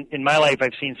know, in my life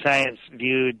I've seen science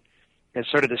viewed as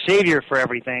sort of the savior for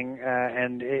everything,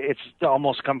 and it's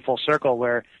almost come full circle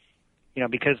where, you know,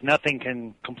 because nothing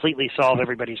can completely solve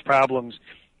everybody's problems,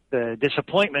 the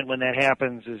disappointment when that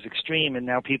happens is extreme, and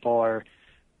now people are,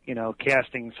 you know,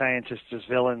 casting scientists as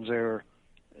villains or,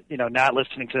 you know, not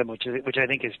listening to them, which I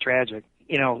think is tragic.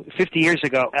 You know, 50 years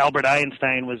ago, Albert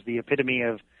Einstein was the epitome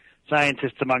of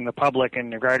scientists among the public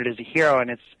and regarded as a hero,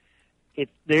 and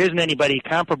there isn't anybody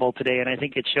comparable today, and I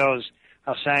think it shows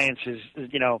how science is,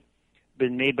 you know,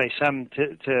 been made by some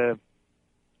to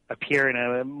appear in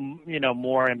a, you know,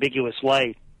 more ambiguous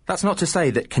light. That's not to say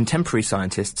that contemporary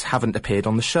scientists haven't appeared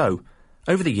on the show.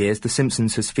 Over the years, The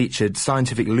Simpsons has featured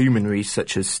scientific luminaries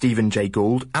such as Stephen Jay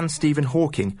Gould and Stephen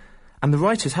Hawking, and the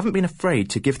writers haven't been afraid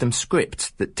to give them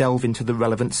scripts that delve into the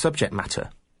relevant subject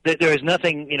matter. There is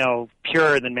nothing, you know,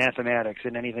 purer than mathematics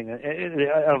in anything,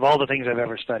 of all the things I've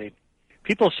ever studied.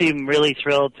 People seem really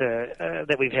thrilled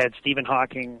that we've had Stephen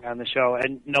Hawking on the show,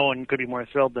 and no one could be more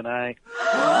thrilled than I.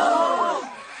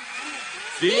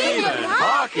 Stephen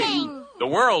Hawking! The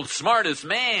world's smartest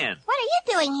man! What are you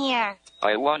doing here?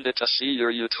 I wanted to see your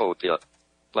utopia,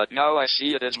 but now I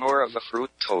see it as more of a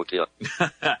fruitopia.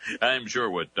 I'm sure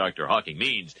what Dr. Hawking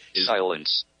means is...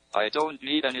 Silence. I don't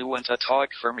need anyone to talk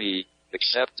for me,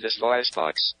 except this voice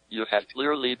box. You have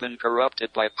clearly been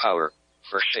corrupted by power.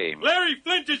 For shame. Larry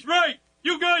Flint is right!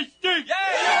 You guys stink!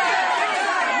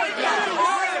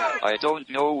 I don't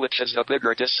know which is a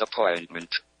bigger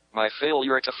disappointment. My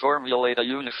failure to formulate a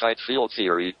unified field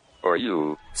theory, or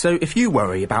you. So if you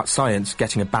worry about science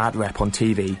getting a bad rep on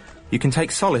TV, you can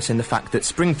take solace in the fact that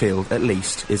Springfield, at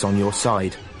least, is on your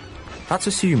side. That's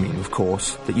assuming, of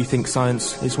course, that you think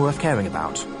science is worth caring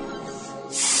about.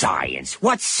 Science?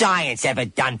 What's science ever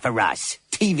done for us?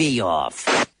 TV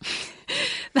off.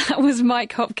 That was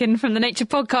Mike Hopkin from the Nature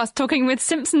Podcast talking with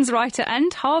Simpsons writer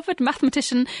and Harvard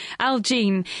mathematician Al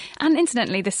Jean. And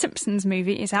incidentally, the Simpsons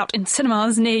movie is out in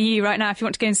cinemas near you right now if you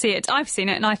want to go and see it. I've seen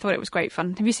it and I thought it was great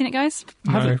fun. Have you seen it, guys?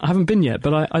 I haven't been yet,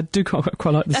 but I do quite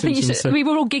like the Simpsons. I think you should. We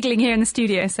were all giggling here in the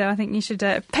studio, so I think you should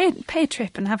pay a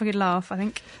trip and have a good laugh, I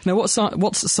think. Now,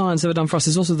 what's science ever done for us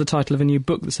is also the title of a new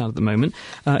book that's out at the moment.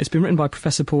 It's been written by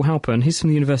Professor Paul Halpern. He's from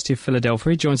the University of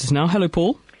Philadelphia. He joins us now. Hello,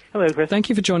 Paul. Hello, Chris. Thank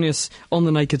you for joining us on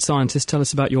The Naked Scientist. Tell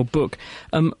us about your book.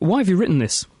 Why have you written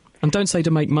this? And don't say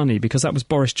to make money, because that was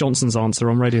Boris Johnson's answer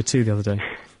on Radio 2 the other day.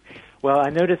 Well, I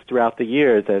noticed throughout the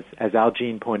years, as Al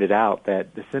Jean pointed out,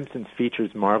 that The Simpsons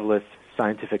features marvelous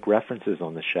scientific references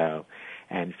on the show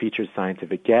and features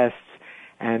scientific guests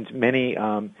and many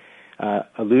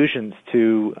allusions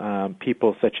to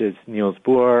people such as Niels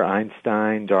Bohr,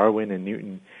 Einstein, Darwin, and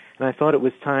Newton. And I thought it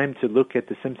was time to look at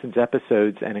The Simpsons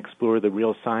episodes and explore the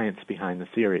real science behind the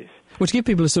series. Well, to give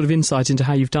people a sort of insight into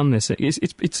how you've done this,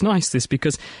 it's nice, this,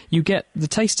 because you get the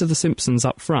taste of The Simpsons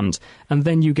up front, and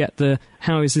then you get the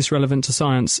how is this relevant to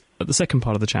science at the second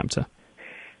part of the chapter.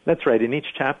 That's right. In each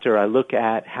chapter, I look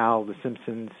at how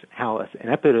an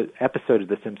episode of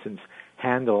The Simpsons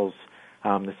handles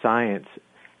the science,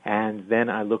 and then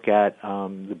I look at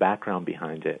the background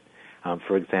behind it.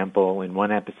 For example, in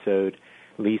one episode,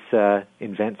 Lisa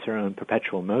invents her own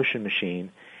perpetual motion machine,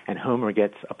 and Homer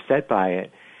gets upset by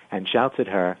it and shouts at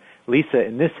her, "Lisa,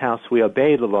 in this house we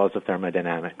obey the laws of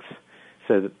thermodynamics."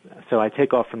 So I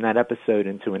take off from that episode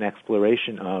into an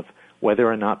exploration of whether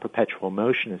or not perpetual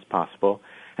motion is possible,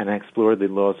 and I explore the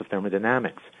laws of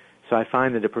thermodynamics. So I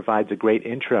find that it provides a great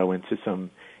intro into some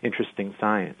interesting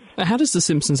science. How does The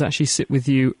Simpsons actually sit with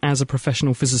you as a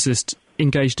professional physicist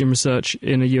engaged in research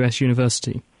in a US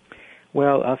university?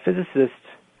 Well, physicists,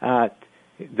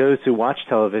 those who watch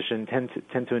television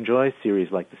tend to enjoy a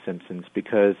series like The Simpsons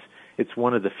because it's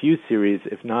one of the few series,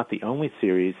 if not the only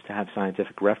series, to have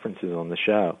scientific references on the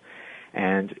show.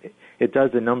 And it does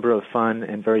a number of fun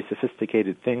and very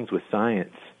sophisticated things with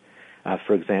science.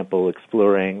 For example,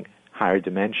 exploring higher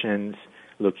dimensions,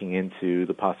 looking into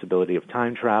the possibility of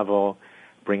time travel,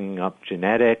 bringing up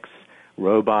genetics,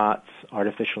 robots,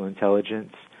 artificial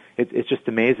intelligence. It's just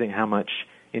amazing how much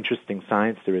interesting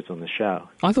science there is on the show.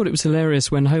 I thought it was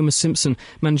hilarious when Homer Simpson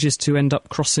manages to end up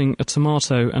crossing a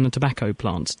tomato and a tobacco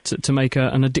plant to make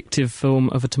an addictive form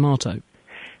of a tomato.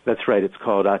 That's right. It's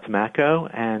called tobacco,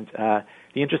 and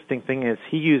the interesting thing is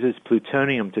he uses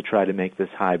plutonium to try to make this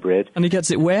hybrid. And he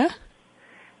gets it where?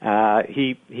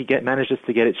 He manages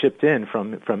to get it shipped in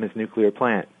from his nuclear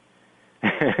plant.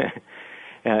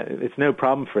 It's no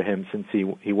problem for him since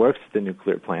he works at the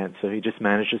nuclear plant, so he just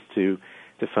manages to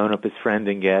phone up his friend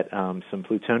and get some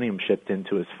plutonium shipped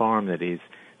into his farm that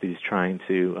he's trying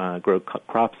to grow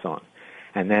crops on.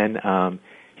 And then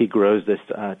he grows this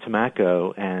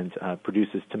tobacco and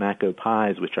produces tobacco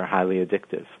pies, which are highly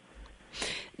addictive.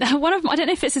 I don't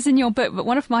know if this is in your book, but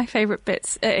one of my favourite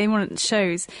bits in one of the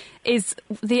shows is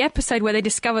the episode where they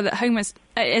discover that Homer,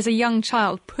 as a young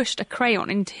child, pushed a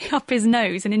crayon up his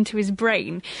nose and into his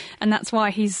brain, and that's why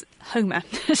he's Homer,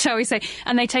 shall we say.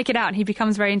 And they take it out and he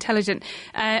becomes very intelligent,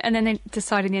 and then they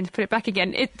decide in the end to put it back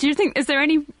again. Do you think, is there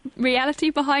any reality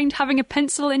behind having a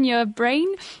pencil in your brain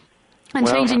and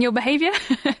changing your behaviour?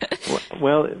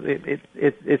 Well,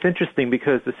 it's interesting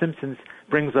because The Simpsons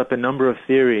brings up a number of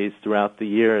theories throughout the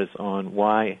years on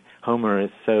why Homer is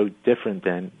so different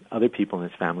than other people in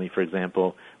his family. For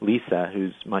example, Lisa,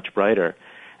 who's much brighter.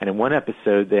 And in one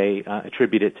episode, they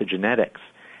attribute it to genetics.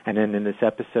 And then in this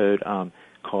episode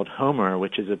called Homer,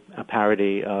 which is a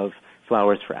parody of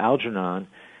Flowers for Algernon,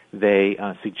 they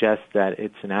suggest that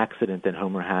it's an accident that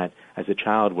Homer had as a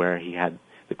child where he had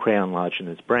the crayon lodged in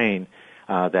his brain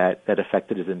that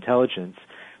affected his intelligence.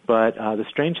 But the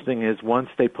strange thing is, once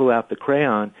they pull out the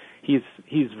crayon, he's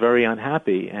very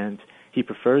unhappy, and he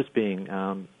prefers being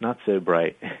not so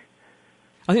bright.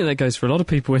 I think that goes for a lot of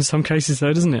people in some cases,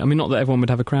 though, doesn't it? I mean, not that everyone would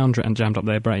have a crayon jammed up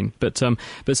their brain, but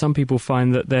some people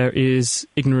find that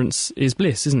ignorance is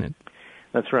bliss, isn't it?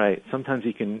 That's right. Sometimes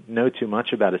you can know too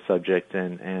much about a subject,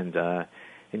 and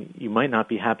and you might not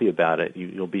be happy about it.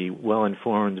 You'll be well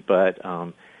informed, but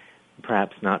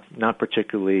perhaps not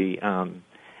particularly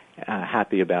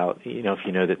happy about, if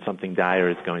you know that something dire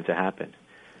is going to happen.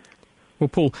 Well,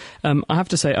 Paul, I have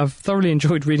to say I've thoroughly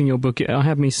enjoyed reading your book. I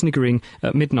had me sniggering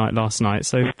at midnight last night,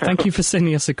 so thank you for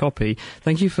sending us a copy.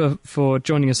 Thank you for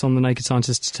joining us on The Naked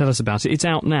Scientist to tell us about it. It's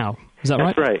out now, is that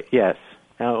right? That's right, yes.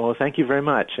 Well, thank you very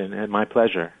much, and my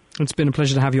pleasure. It's been a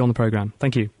pleasure to have you on the programme.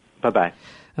 Thank you. Bye-bye.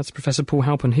 That's Professor Paul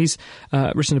Halpern. He's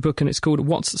written a book, and it's called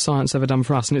What's Science Ever Done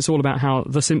for Us? And it's all about how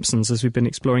The Simpsons, as we've been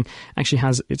exploring, actually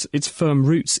has its firm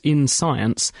roots in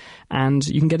science, and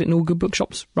you can get it in all good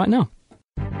bookshops right now.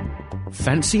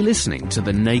 Fancy listening to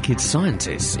The Naked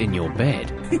Scientists in your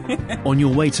bed, on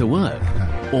your way to work,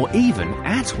 or even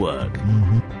at work?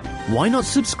 Why not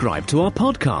subscribe to our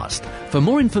podcast? For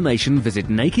more information, visit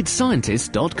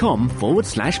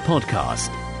nakedscientist.com/podcast.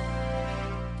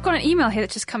 I've got an email here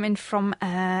that's just come in from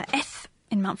F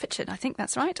in Mount Fitchett, I think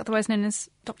that's right, otherwise known as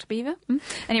Dr. Beaver.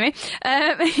 Anyway,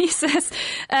 he says,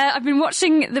 I've been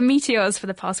watching the meteors for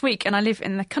the past week, and I live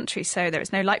in the country, so there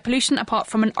is no light pollution apart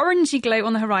from an orangey glow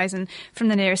on the horizon from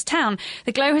the nearest town.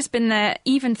 The glow has been there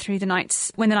even through the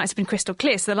nights, when the nights have been crystal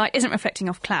clear, so the light isn't reflecting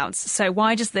off clouds. So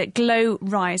why does the glow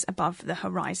rise above the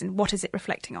horizon? What is it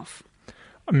reflecting off?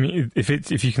 I mean,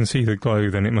 if you can see the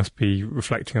glow, then it must be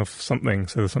reflecting off something,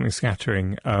 so there's something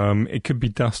scattering. It could be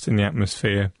dust in the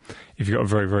atmosphere if you've got a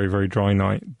very, very, very dry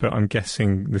night, but I'm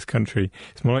guessing this country,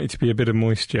 it's more likely to be a bit of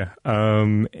moisture.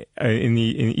 In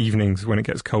the evenings, when it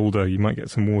gets colder, you might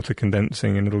get some water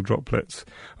condensing in little droplets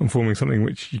and forming something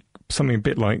a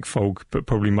bit like fog, but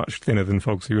probably much thinner than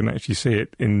fog, so you wouldn't actually see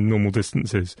it in normal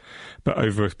distances. But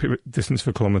over a distance of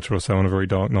a kilometre or so on a very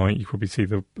dark night, you probably see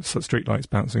the street lights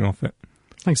bouncing off it.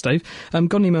 Thanks, Dave.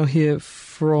 Got an email here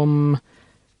from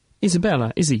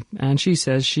Izzy, and she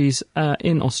says she's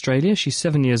in Australia. She's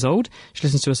 7 years old. She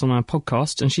listens to us on our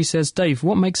podcast, and she says, Dave,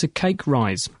 what makes a cake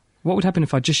rise? What would happen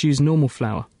if I just used normal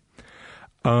flour?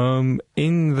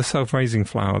 In the self-raising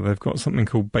flour, they've got something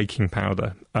called baking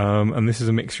powder, and this is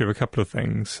a mixture of a couple of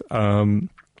things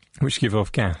which give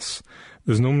off gas.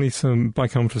 There's normally some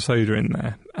bicarbonate of soda in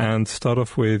there, and to start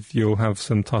off with, you'll have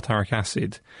some tartaric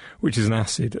acid, which is an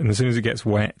acid, and as soon as it gets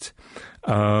wet,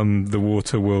 the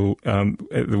water will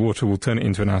turn it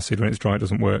into an acid. When it's dry, it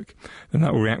doesn't work. Then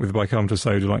that will react with the bicarbonate of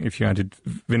soda, like if you added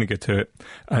vinegar to it.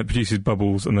 It produces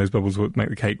bubbles, and those bubbles will make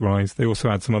the cake rise. They also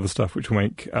add some other stuff which will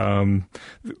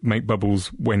make bubbles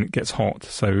when it gets hot,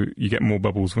 so you get more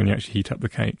bubbles when you actually heat up the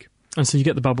cake. And so you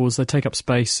get the bubbles, they take up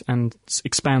space and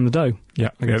expand the dough.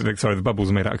 Yeah, sorry, the bubbles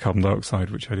are made out of carbon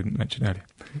dioxide, which I didn't mention earlier.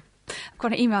 I've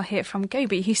got an email here from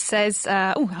Gobi who says,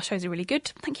 our shows are really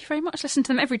good. Thank you very much. Listen to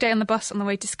them every day on the bus on the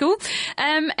way to school.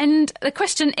 And the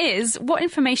question is, what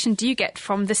information do you get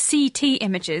from the CT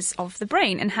images of the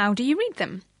brain, and how do you read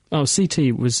them? Oh,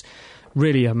 CT was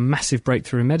really a massive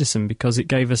breakthrough in medicine because it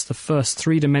gave us the first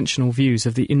three-dimensional views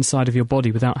of the inside of your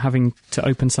body without having to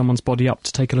open someone's body up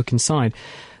to take a look inside.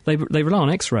 They rely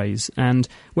on X-rays, and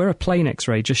where a plain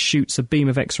X-ray just shoots a beam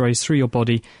of X-rays through your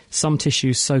body, some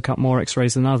tissues soak up more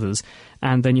X-rays than others,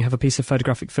 and then you have a piece of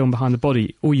photographic film behind the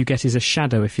body. All you get is a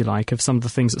shadow, if you like, of some of the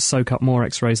things that soak up more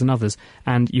X-rays than others,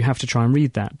 and you have to try and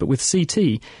read that. But with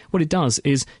CT, what it does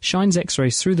is shines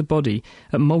X-rays through the body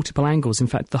at multiple angles. In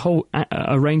fact, the whole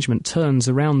arrangement turns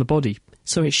around the body.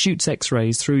 So it shoots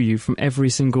X-rays through you from every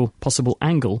single possible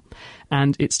angle,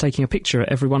 and it's taking a picture at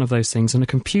every one of those things, and a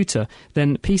computer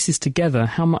then pieces together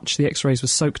how much the X-rays were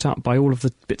soaked up by all of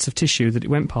the bits of tissue that it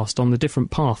went past on the different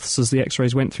paths as the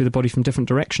X-rays went through the body from different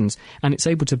directions, and it's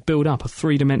able to build up a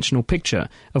three-dimensional picture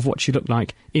of what you look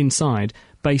like inside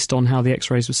based on how the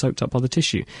X-rays were soaked up by the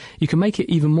tissue. You can make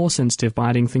it even more sensitive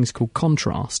by adding things called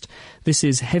contrast. This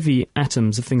is heavy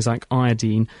atoms of things like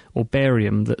iodine or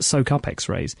barium that soak up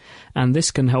X-rays, and this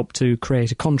can help to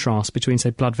create a contrast between, say,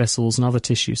 blood vessels and other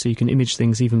tissue, so you can image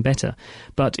things even better.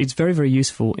 But it's very, very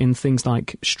useful in things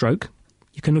like stroke.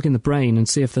 You can look in the brain and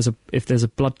see if there's a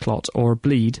blood clot or a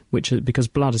bleed, because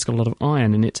blood has got a lot of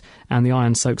iron in it, and the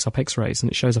iron soaks up X-rays, and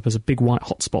it shows up as a big white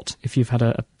hot spot if you've had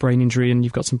a brain injury and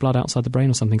you've got some blood outside the brain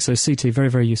or something. So CT, very,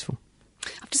 very useful.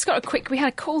 I've just got we had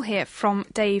a call here from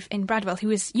Dave in Bradwell, who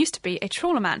used to be a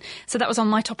trawlerman. So that was on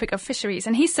my topic of fisheries.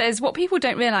 And he says what people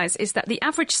don't realise is that the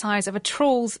average size of a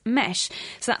trawl's mesh,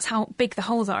 so that's how big the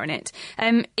holes are in it,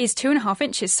 is 2.5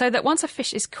 inches. So that once a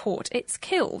fish is caught, it's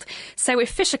killed. So if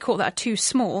fish are caught that are too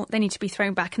small, they need to be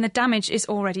thrown back, and the damage is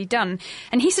already done.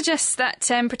 And he suggests that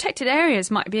protected areas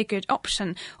might be a good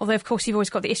option. Although, of course, you've always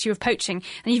got the issue of poaching.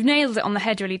 And you've nailed it on the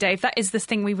head, really, Dave. That is the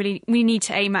thing we need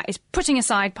to aim at, is putting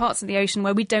aside parts of the ocean ocean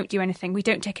where we don't do anything. We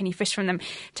don't take any fish from them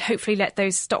to hopefully let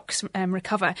those stocks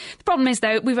recover. The problem is,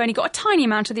 though, we've only got a tiny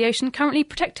amount of the ocean currently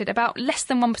protected, about less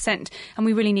than 1%, and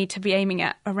we really need to be aiming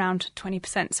at around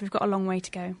 20%, so we've got a long way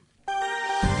to go.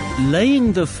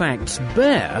 Laying the facts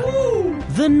bare,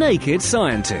 The Naked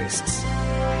Scientists.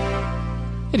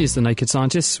 It is The Naked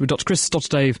Scientists with Dr. Chris, Dr.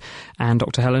 Dave and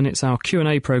Dr. Helen. It's our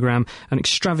Q&A programme, an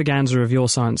extravaganza of your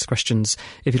science questions.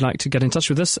 If you'd like to get in touch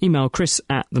with us, email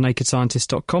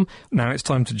chris@thenakedscientist.com. Now it's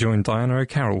time to join Diana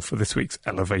O'Carroll for this week's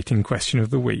Elevating Question of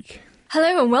the Week.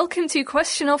 Hello and welcome to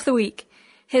Question of the Week.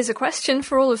 Here's a question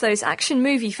for all of those action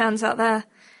movie fans out there.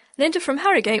 Linda from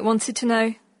Harrogate wanted to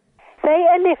know. Say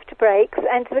a lift breaks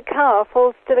and the car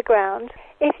falls to the ground.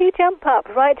 If you jump up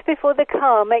right before the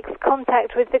car makes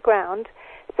contact with the ground,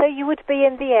 so you would be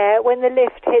in the air when the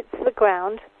lift hits the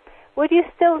ground, would you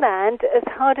still land as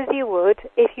hard as you would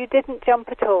if you didn't jump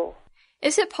at all?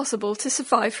 Is it possible to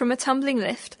survive from a tumbling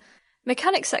lift?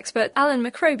 Mechanics expert Alan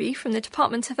McRoby from the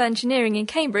Department of Engineering in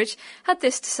Cambridge had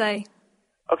this to say.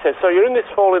 Okay, so you're in this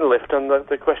falling lift, and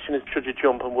the question is, should you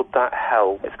jump and would that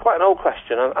help? It's quite an old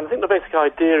question, and I think the basic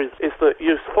idea is that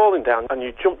you're falling down and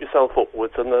you jump yourself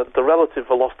upwards, and the relative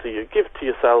velocity you give to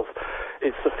yourself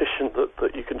is sufficient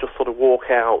that you can just sort of walk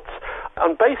out.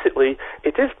 And basically,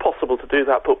 it is possible to do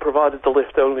that, but provided the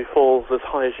lift only falls as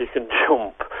high as you can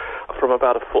jump from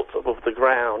about a foot above the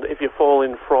ground. If you're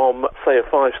falling from, say, a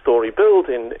 5-storey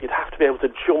building, you'd have to be able to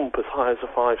jump as high as a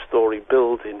 5-storey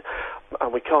building,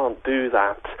 and we can't do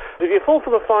that. If you fall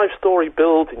from a 5-storey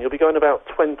building, you'll be going about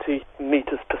 20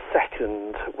 metres per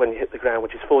second when you hit the ground,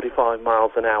 which is 45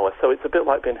 miles an hour. So it's a bit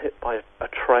like being hit by a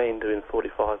train doing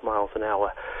 45 miles an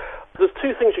hour. There's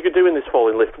two things you could do in this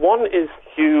falling lift. One is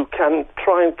you can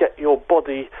try and get your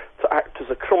body to act as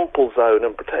a crumple zone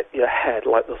and protect your head,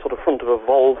 like the sort of front of a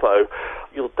Volvo.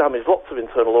 You'll damage lots of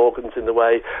internal organs in the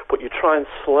way, but you try and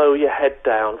slow your head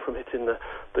down from hitting the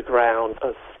ground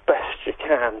as best you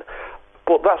can.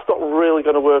 But that's not really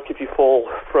going to work if you fall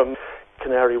from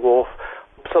Canary Wharf.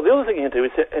 So the other thing you can do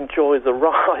is enjoy the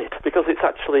ride, because it's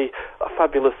actually a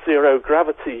fabulous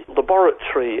zero-gravity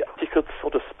laboratory. You could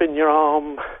sort of spin your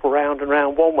arm round and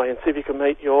round one way and see if you can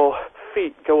make your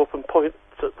feet go up and point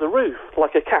at the roof,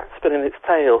 like a cat spinning its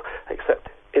tail, except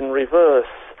in reverse.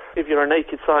 If you're a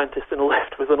naked scientist in a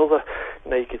lift with another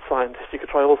naked scientist, you could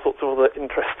try all sorts of other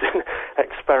interesting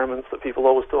experiments that people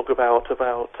always talk about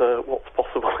what's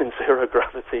possible in zero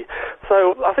gravity.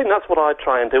 So I think that's what I'd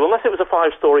try and do. Unless it was a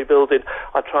 5-storey building,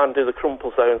 I'd try and do the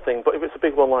crumple zone thing. But if it's a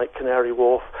big one like Canary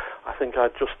Wharf, I think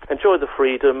I'd just enjoy the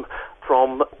freedom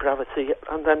from gravity,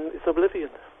 and then it's oblivion.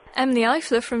 Emily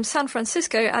Eifler from San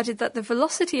Francisco added that the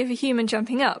velocity of a human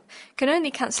jumping up can only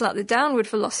cancel out the downward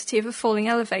velocity of a falling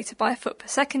elevator by a foot per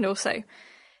second or so.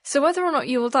 So whether or not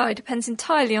you will die depends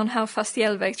entirely on how fast the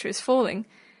elevator is falling.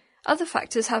 Other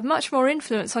factors have much more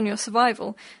influence on your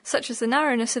survival, such as the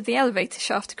narrowness of the elevator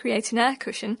shaft to create an air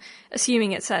cushion,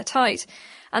 assuming it's airtight,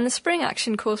 and the spring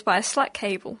action caused by a slack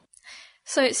cable.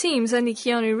 So it seems only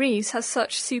Keanu Reeves has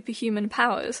such superhuman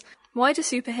powers. Why do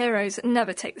superheroes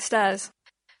never take the stairs?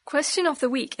 Question of the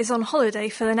Week is on holiday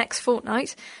for the next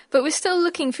fortnight, but we're still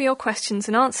looking for your questions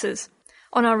and answers.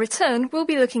 On our return, we'll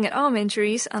be looking at arm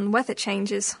injuries and weather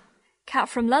changes. Kat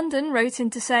from London wrote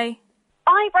in to say,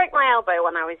 I broke my elbow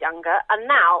when I was younger, and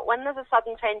now, when there's a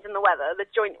sudden change in the weather, the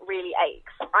joint really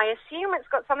aches. I assume it's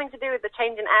got something to do with the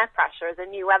change in air pressure as a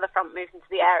new weather front moves into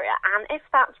the area, and if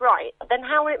that's right, then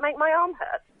how would it make my arm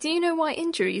hurt? Do you know why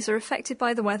injuries are affected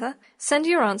by the weather? Send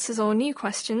your answers or new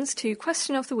questions to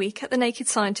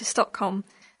questionoftheweek@thenakedscientist.com.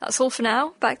 That's all for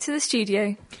now. Back to the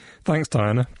studio. Thanks,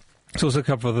 Diana. There's also a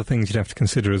couple of other things you'd have to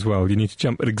consider as well. You need to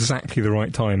jump at exactly the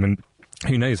right time, and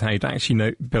who knows how you'd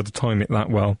actually be able to time it that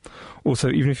well. Also,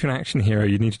 even if you're an action hero,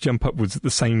 you need to jump upwards at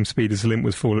the same speed as the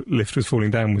lift was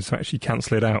falling downwards to actually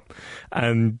cancel it out.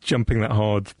 And jumping that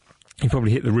hard, you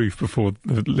probably hit the roof before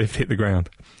the lift hit the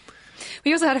ground.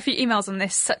 We also had a few emails on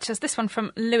this, such as this one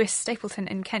from Lewis Stapleton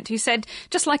in Kent, who said,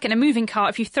 just like in a moving car,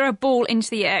 if you throw a ball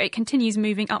into the air, it continues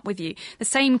moving up with you. The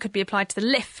same could be applied to the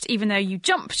lift. Even though you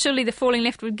jump, surely the falling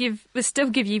lift would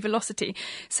still give you velocity.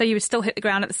 So you would still hit the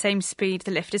ground at the same speed the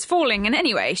lift is falling. And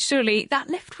anyway, surely that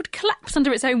lift would collapse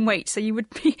under its own weight, so you would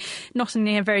be not in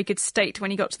a very good state when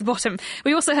you got to the bottom.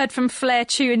 We also heard from Flair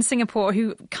Chu in Singapore,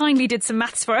 who kindly did some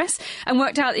maths for us and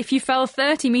worked out if you fell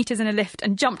 30 metres in a lift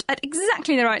and jumped at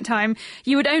exactly the right time,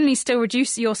 you would only still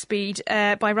reduce your speed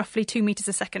by roughly 2 metres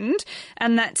a second,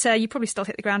 and that you probably still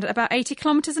hit the ground at about 80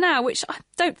 kilometres an hour, which I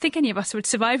don't think any of us would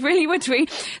survive, really, would we?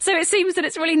 So it seems that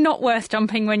it's really not worth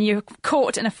jumping when you're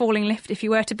caught in a falling lift if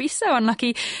you were to be so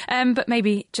unlucky, but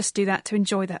maybe just do that to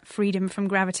enjoy that freedom from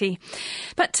gravity.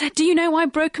 But do you know why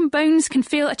broken bones can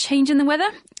feel a change in the weather?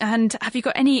 And have you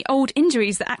got any old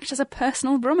injuries that act as a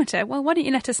personal barometer? Well, why don't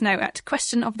you let us know at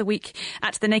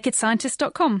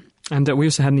questionoftheweek@thenakedscientist.com. And we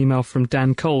also had an email from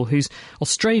Dan Cole, who's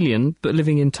Australian but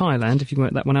living in Thailand, if you can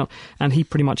work that one out, and he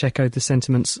pretty much echoed the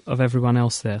sentiments of everyone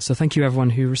else there. So thank you everyone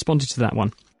who responded to that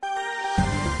one.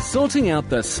 Sorting out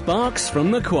the sparks from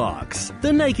the quarks.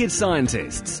 The Naked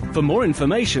Scientists. For more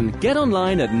information, get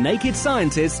online at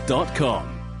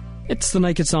nakedscientists.com. It's the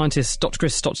Naked Scientists, Dr.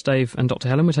 Chris, Dr. Dave and Dr.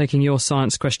 Helen. We're taking your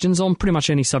science questions on pretty much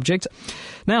any subject.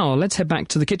 Now, let's head back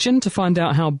to the kitchen to find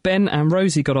out how Ben and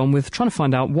Rosie got on with trying to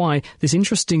find out why this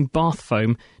interesting bath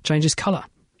foam changes colour.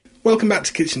 Welcome back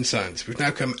to Kitchen Science. We've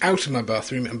now come out of my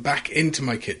bathroom and back into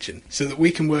my kitchen so that we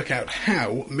can work out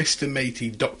how Mr. Matey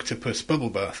Doctopus Bubble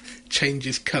Bath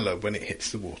changes colour when it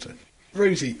hits the water.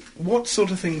 Rosie, what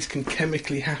sort of things can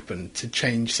chemically happen to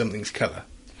change something's colour?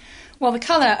 Well, the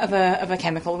colour of a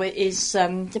chemical is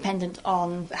dependent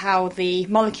on how the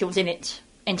molecules in it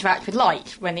interact with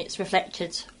light when it's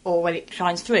reflected or when it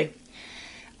shines through.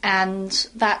 And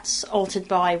that's altered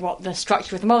by what the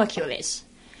structure of the molecule is.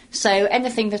 So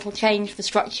anything that will change the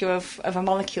structure of a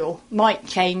molecule might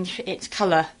change its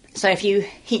colour. So if you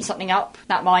heat something up,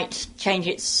 that might change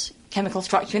its chemical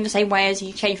structure in the same way as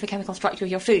you change the chemical structure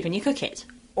of your food when you cook it.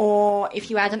 Or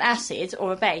if you add an acid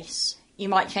or a base, you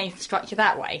might change the structure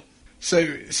that way.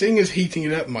 So, seeing as heating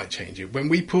it up might change it, when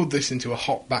we poured this into a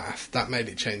hot bath, that made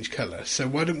it change colour. So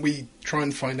why don't we try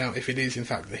and find out if it is in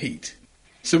fact the heat?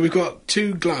 So we've got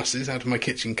 2 glasses out of my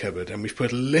kitchen cupboard, and we've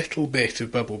put a little bit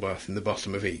of bubble bath in the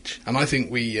bottom of each. And I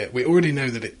think we already know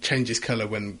that it changes colour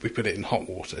when we put it in hot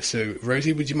water. So,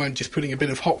 Rosie, would you mind just putting a bit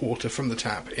of hot water from the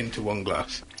tap into 1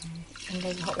 glass? And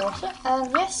then hot water.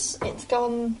 Yes, it's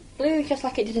gone blue just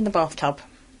like it did in the bathtub.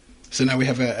 So now we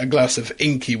have a glass of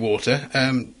inky water.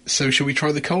 So shall we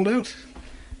try the cold out?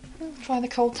 We'll try the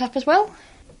cold tap as well.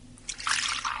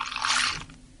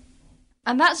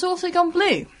 And that's also gone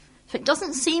blue. So it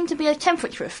doesn't seem to be a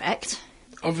temperature effect.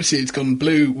 Obviously it's gone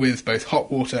blue with both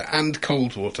hot water and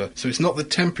cold water, so it's not the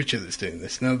temperature that's doing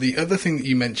this. Now the other thing that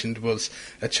you mentioned was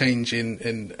a change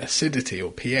in acidity or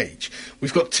pH.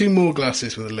 We've got 2 more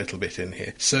glasses with a little bit in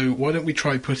here, so why don't we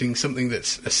try putting something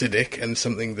that's acidic and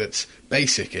something that's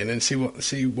basic in and see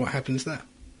what happens there.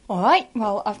 Alright,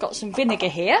 well I've got some vinegar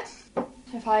here. So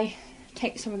if I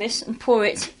take some of this and pour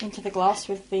it into the glass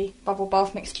with the bubble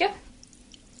bath mixture.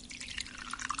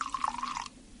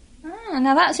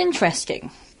 Now that's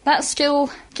interesting. That's still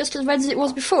just as red as it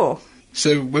was before.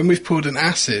 So when we've poured an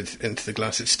acid into the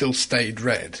glass, it still stayed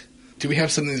red. Do we have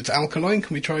something that's alkaline?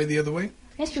 Can we try the other way?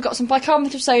 Yes, we've got some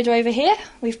bicarbonate of soda over here.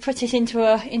 We've put it into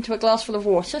a glass full of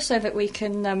water so that we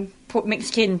can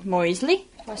mix it in more easily.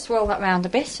 If I swirl that round a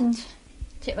bit and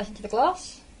tip that into the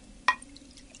glass.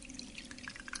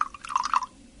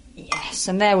 Yes,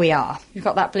 and there we are. We've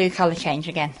got that blue colour change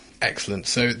again. Excellent.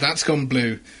 So that's gone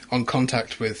blue on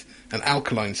contact with an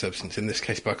alkaline substance, in this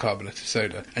case bicarbonate of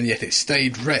soda, and yet it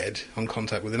stayed red on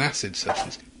contact with an acid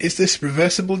substance. Is this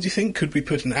reversible, do you think? Could we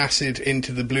put an acid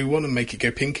into the blue one and make it go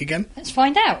pink again? Let's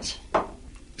find out.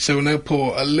 So we'll now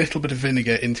pour a little bit of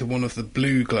vinegar into one of the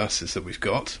blue glasses that we've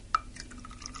got.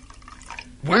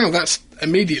 Wow, that's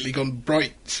immediately gone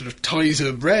bright sort of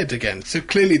Tizer red again. So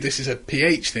clearly this is a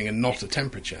pH thing and not a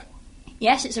temperature.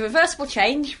 Yes, it's a reversible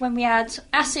change. When we add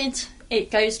acid,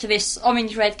 it goes to this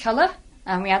orange-red colour,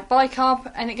 and we add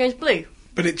bicarb, and it goes blue.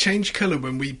 But it changed colour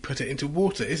when we put it into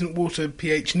water. Isn't water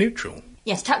pH neutral?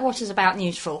 Yes, tap water is about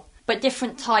neutral, but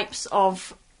different types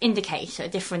of indicator,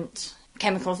 different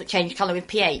chemicals that change colour with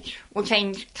pH, will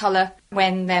change colour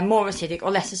when they're more acidic or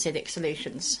less acidic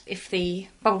solutions. If the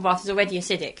bubble bath is already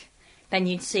acidic, then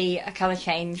you'd see a colour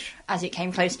change as it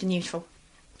came close to neutral.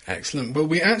 Excellent. Well,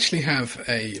 we actually have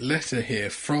a letter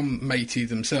here from Matey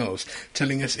themselves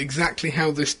telling us exactly how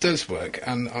this does work,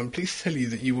 and I'm pleased to tell you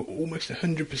that you were almost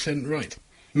 100% right.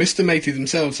 Mr. Matey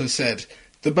themselves has said,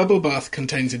 the bubble bath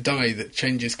contains a dye that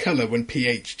changes colour when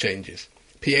pH changes.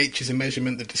 pH is a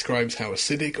measurement that describes how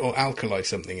acidic or alkali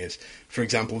something is. For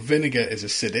example, vinegar is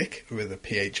acidic with a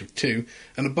pH of 2,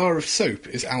 and a bar of soap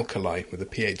is alkali with a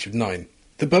pH of 9.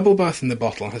 The bubble bath in the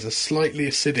bottle has a slightly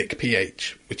acidic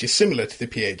pH, which is similar to the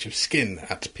pH of skin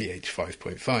at pH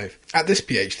 5.5. At this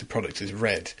pH, the product is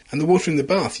red, and the water in the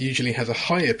bath usually has a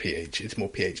higher pH. It's more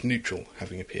pH neutral,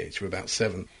 having a pH of about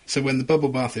 7. So when the bubble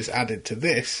bath is added to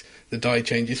this, the dye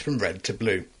changes from red to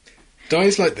blue.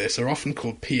 Dyes like this are often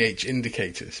called pH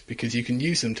indicators because you can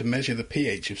use them to measure the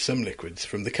pH of some liquids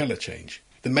from the colour change.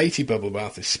 The Matey bubble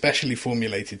bath is specially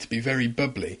formulated to be very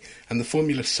bubbly, and the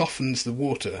formula softens the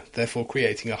water, therefore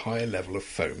creating a higher level of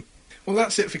foam. Well,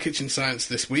 that's it for Kitchen Science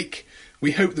this week.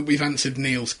 We hope that we've answered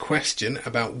Neil's question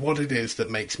about what it is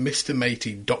that makes Mr.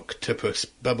 Matey Doctopus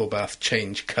bubble bath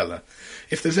change colour.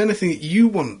 If there's anything that you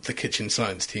want the Kitchen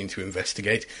Science team to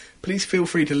investigate, please feel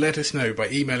free to let us know by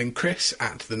emailing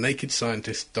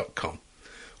chris@thenakedscientist.com.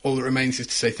 All that remains is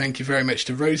to say thank you very much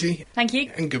to Rosie. Thank you.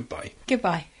 And goodbye.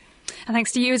 Goodbye. And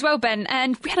thanks to you as well, Ben.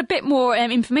 And we had a bit more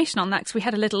information on that because we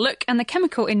had a little look, and the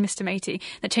chemical in Mr. Matey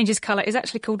that changes colour is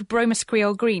actually called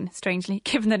bromoscriol green, strangely,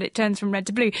 given that it turns from red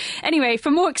to blue. Anyway,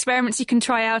 for more experiments you can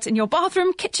try out in your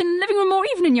bathroom, kitchen, living room, or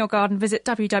even in your garden, visit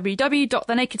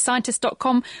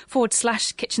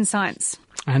www.thenakedscientist.com/kitchen science.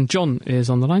 And John is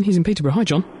on the line. He's in Peterborough. Hi,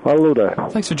 John. Hello there.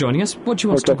 Thanks for joining us. What do you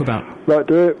want to talk about? Right,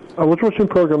 I was watching a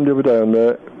programme the other day on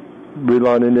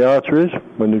relining the arteries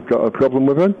when you've got a problem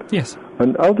with them. Yes.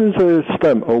 And how does a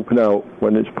stem open out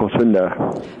when it's put in there?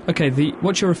 Okay,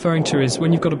 what you're referring to is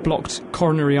when you've got a blocked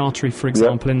coronary artery, for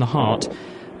example, in the heart.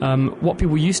 What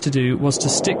people used to do was to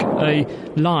stick a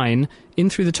line in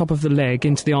through the top of the leg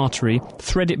into the artery,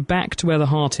 thread it back to where the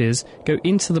heart is, go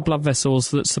into the blood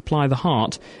vessels that supply the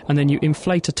heart, and then you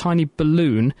inflate a tiny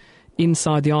balloon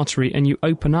inside the artery and you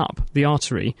open up the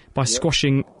artery by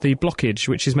squashing the blockage,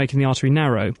 which is making the artery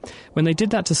narrow. When they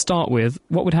did that to start with,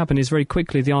 what would happen is very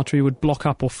quickly the artery would block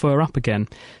up or fur up again.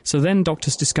 So then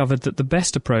doctors discovered that the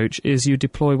best approach is you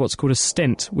deploy what's called a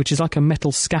stent, which is like a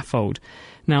metal scaffold.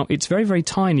 Now, it's very, very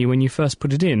tiny when you first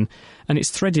put it in, and it's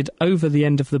threaded over the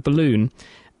end of the balloon.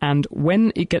 And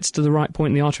when it gets to the right point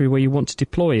in the artery where you want to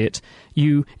deploy it,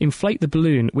 you inflate the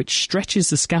balloon, which stretches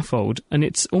the scaffold, and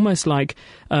it's almost like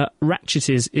it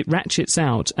ratchets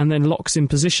out and then locks in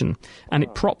position, and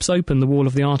it props open the wall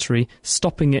of the artery,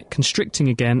 stopping it constricting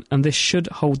again, and this should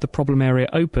hold the problem area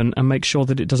open and make sure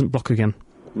that it doesn't block again.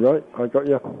 Right, I got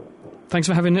you. Thanks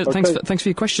for having it. Okay. Thanks for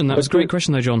your question. That was a great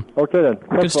question, though, John. Okay, then.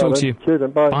 Good to talk to you. Cheers,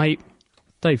 then. Bye. Bye.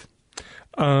 Dave.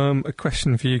 A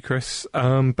question for you, Chris.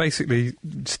 Basically,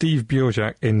 Steve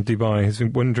Bjorjak in Dubai has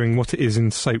been wondering what it is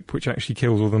in soap which actually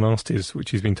kills all the nasties,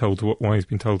 which he's been told to why he's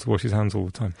been told to wash his hands all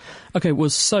the time. Okay, well,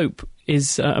 soap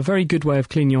is a very good way of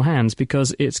cleaning your hands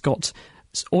because it's got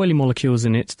oily molecules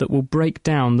in it that will break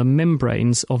down the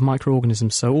membranes of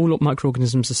microorganisms. So all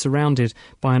microorganisms are surrounded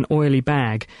by an oily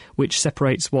bag which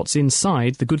separates what's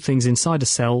inside, the good things inside a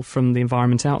cell, from the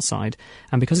environment outside.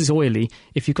 And because it's oily,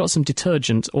 if you've got some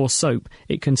detergent or soap,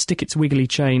 it can stick its wiggly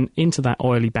chain into that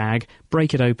oily bag,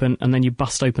 break it open, and then you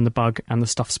bust open the bug and the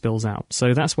stuff spills out.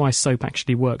 So that's why soap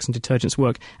actually works and detergents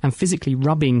work. And physically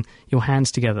rubbing your hands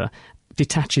together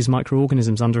detaches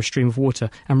microorganisms under a stream of water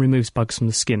and removes bugs from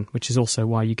the skin, which is also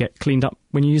why you get cleaned up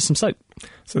when you use some soap.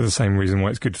 So the same reason why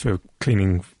it's good for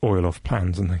cleaning oil off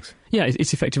pans and things. Yeah,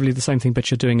 it's effectively the same thing,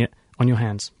 but you're doing it on your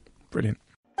hands. Brilliant.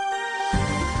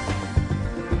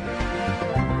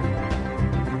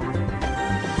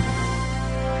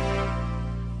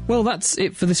 Well, that's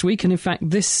it for this week, and in fact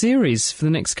this series. For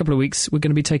the next couple of weeks we're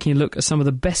going to be taking a look at some of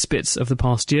the best bits of the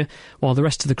past year, while the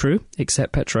rest of the crew,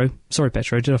 except Petro, sorry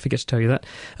Petro, did I forget to tell you that,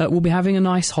 will be having a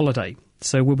nice holiday.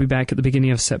 So we'll be back at the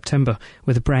beginning of September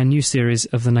with a brand new series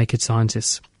of The Naked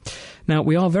Scientists. Now,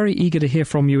 we are very eager to hear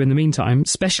from you in the meantime,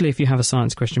 especially if you have a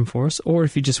science question for us, or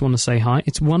if you just want to say hi.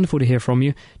 It's wonderful to hear from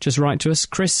you. Just write to us,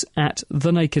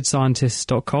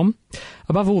 chris@thenakedscientist.com.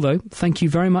 Above all, though, thank you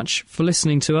very much for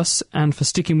listening to us and for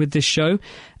sticking with this show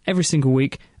every single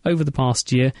week over the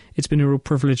past year. It's been a real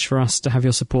privilege for us to have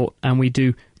your support, and we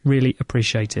do really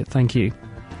appreciate it. Thank you.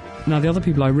 Now, the other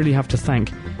people I really have to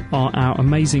thank are our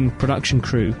amazing production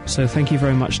crew. So thank you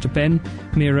very much to Ben,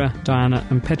 Mira, Diana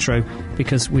and Petro,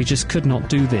 because we just could not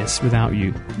do this without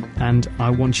you. And I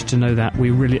want you to know that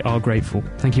we really are grateful.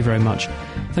 Thank you very much.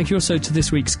 Thank you also to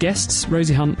this week's guests,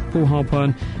 Rosie Hunt, Paul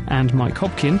Harpern and Mike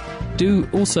Hopkin. Do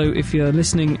also, if you're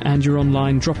listening and you're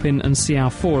online, drop in and see our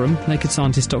forum,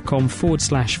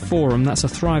 nakedscientist.com/forum. That's a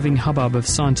thriving hubbub of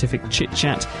scientific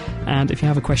chit-chat. And if you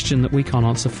have a question that we can't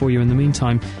answer for you in the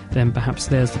meantime, then perhaps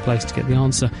there's the place to get the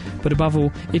answer. But above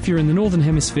all, if you're in the Northern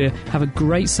Hemisphere, have a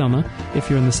great summer. If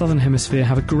you're in the Southern Hemisphere,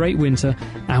 have a great winter.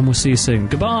 And we'll see you soon.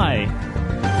 Goodbye!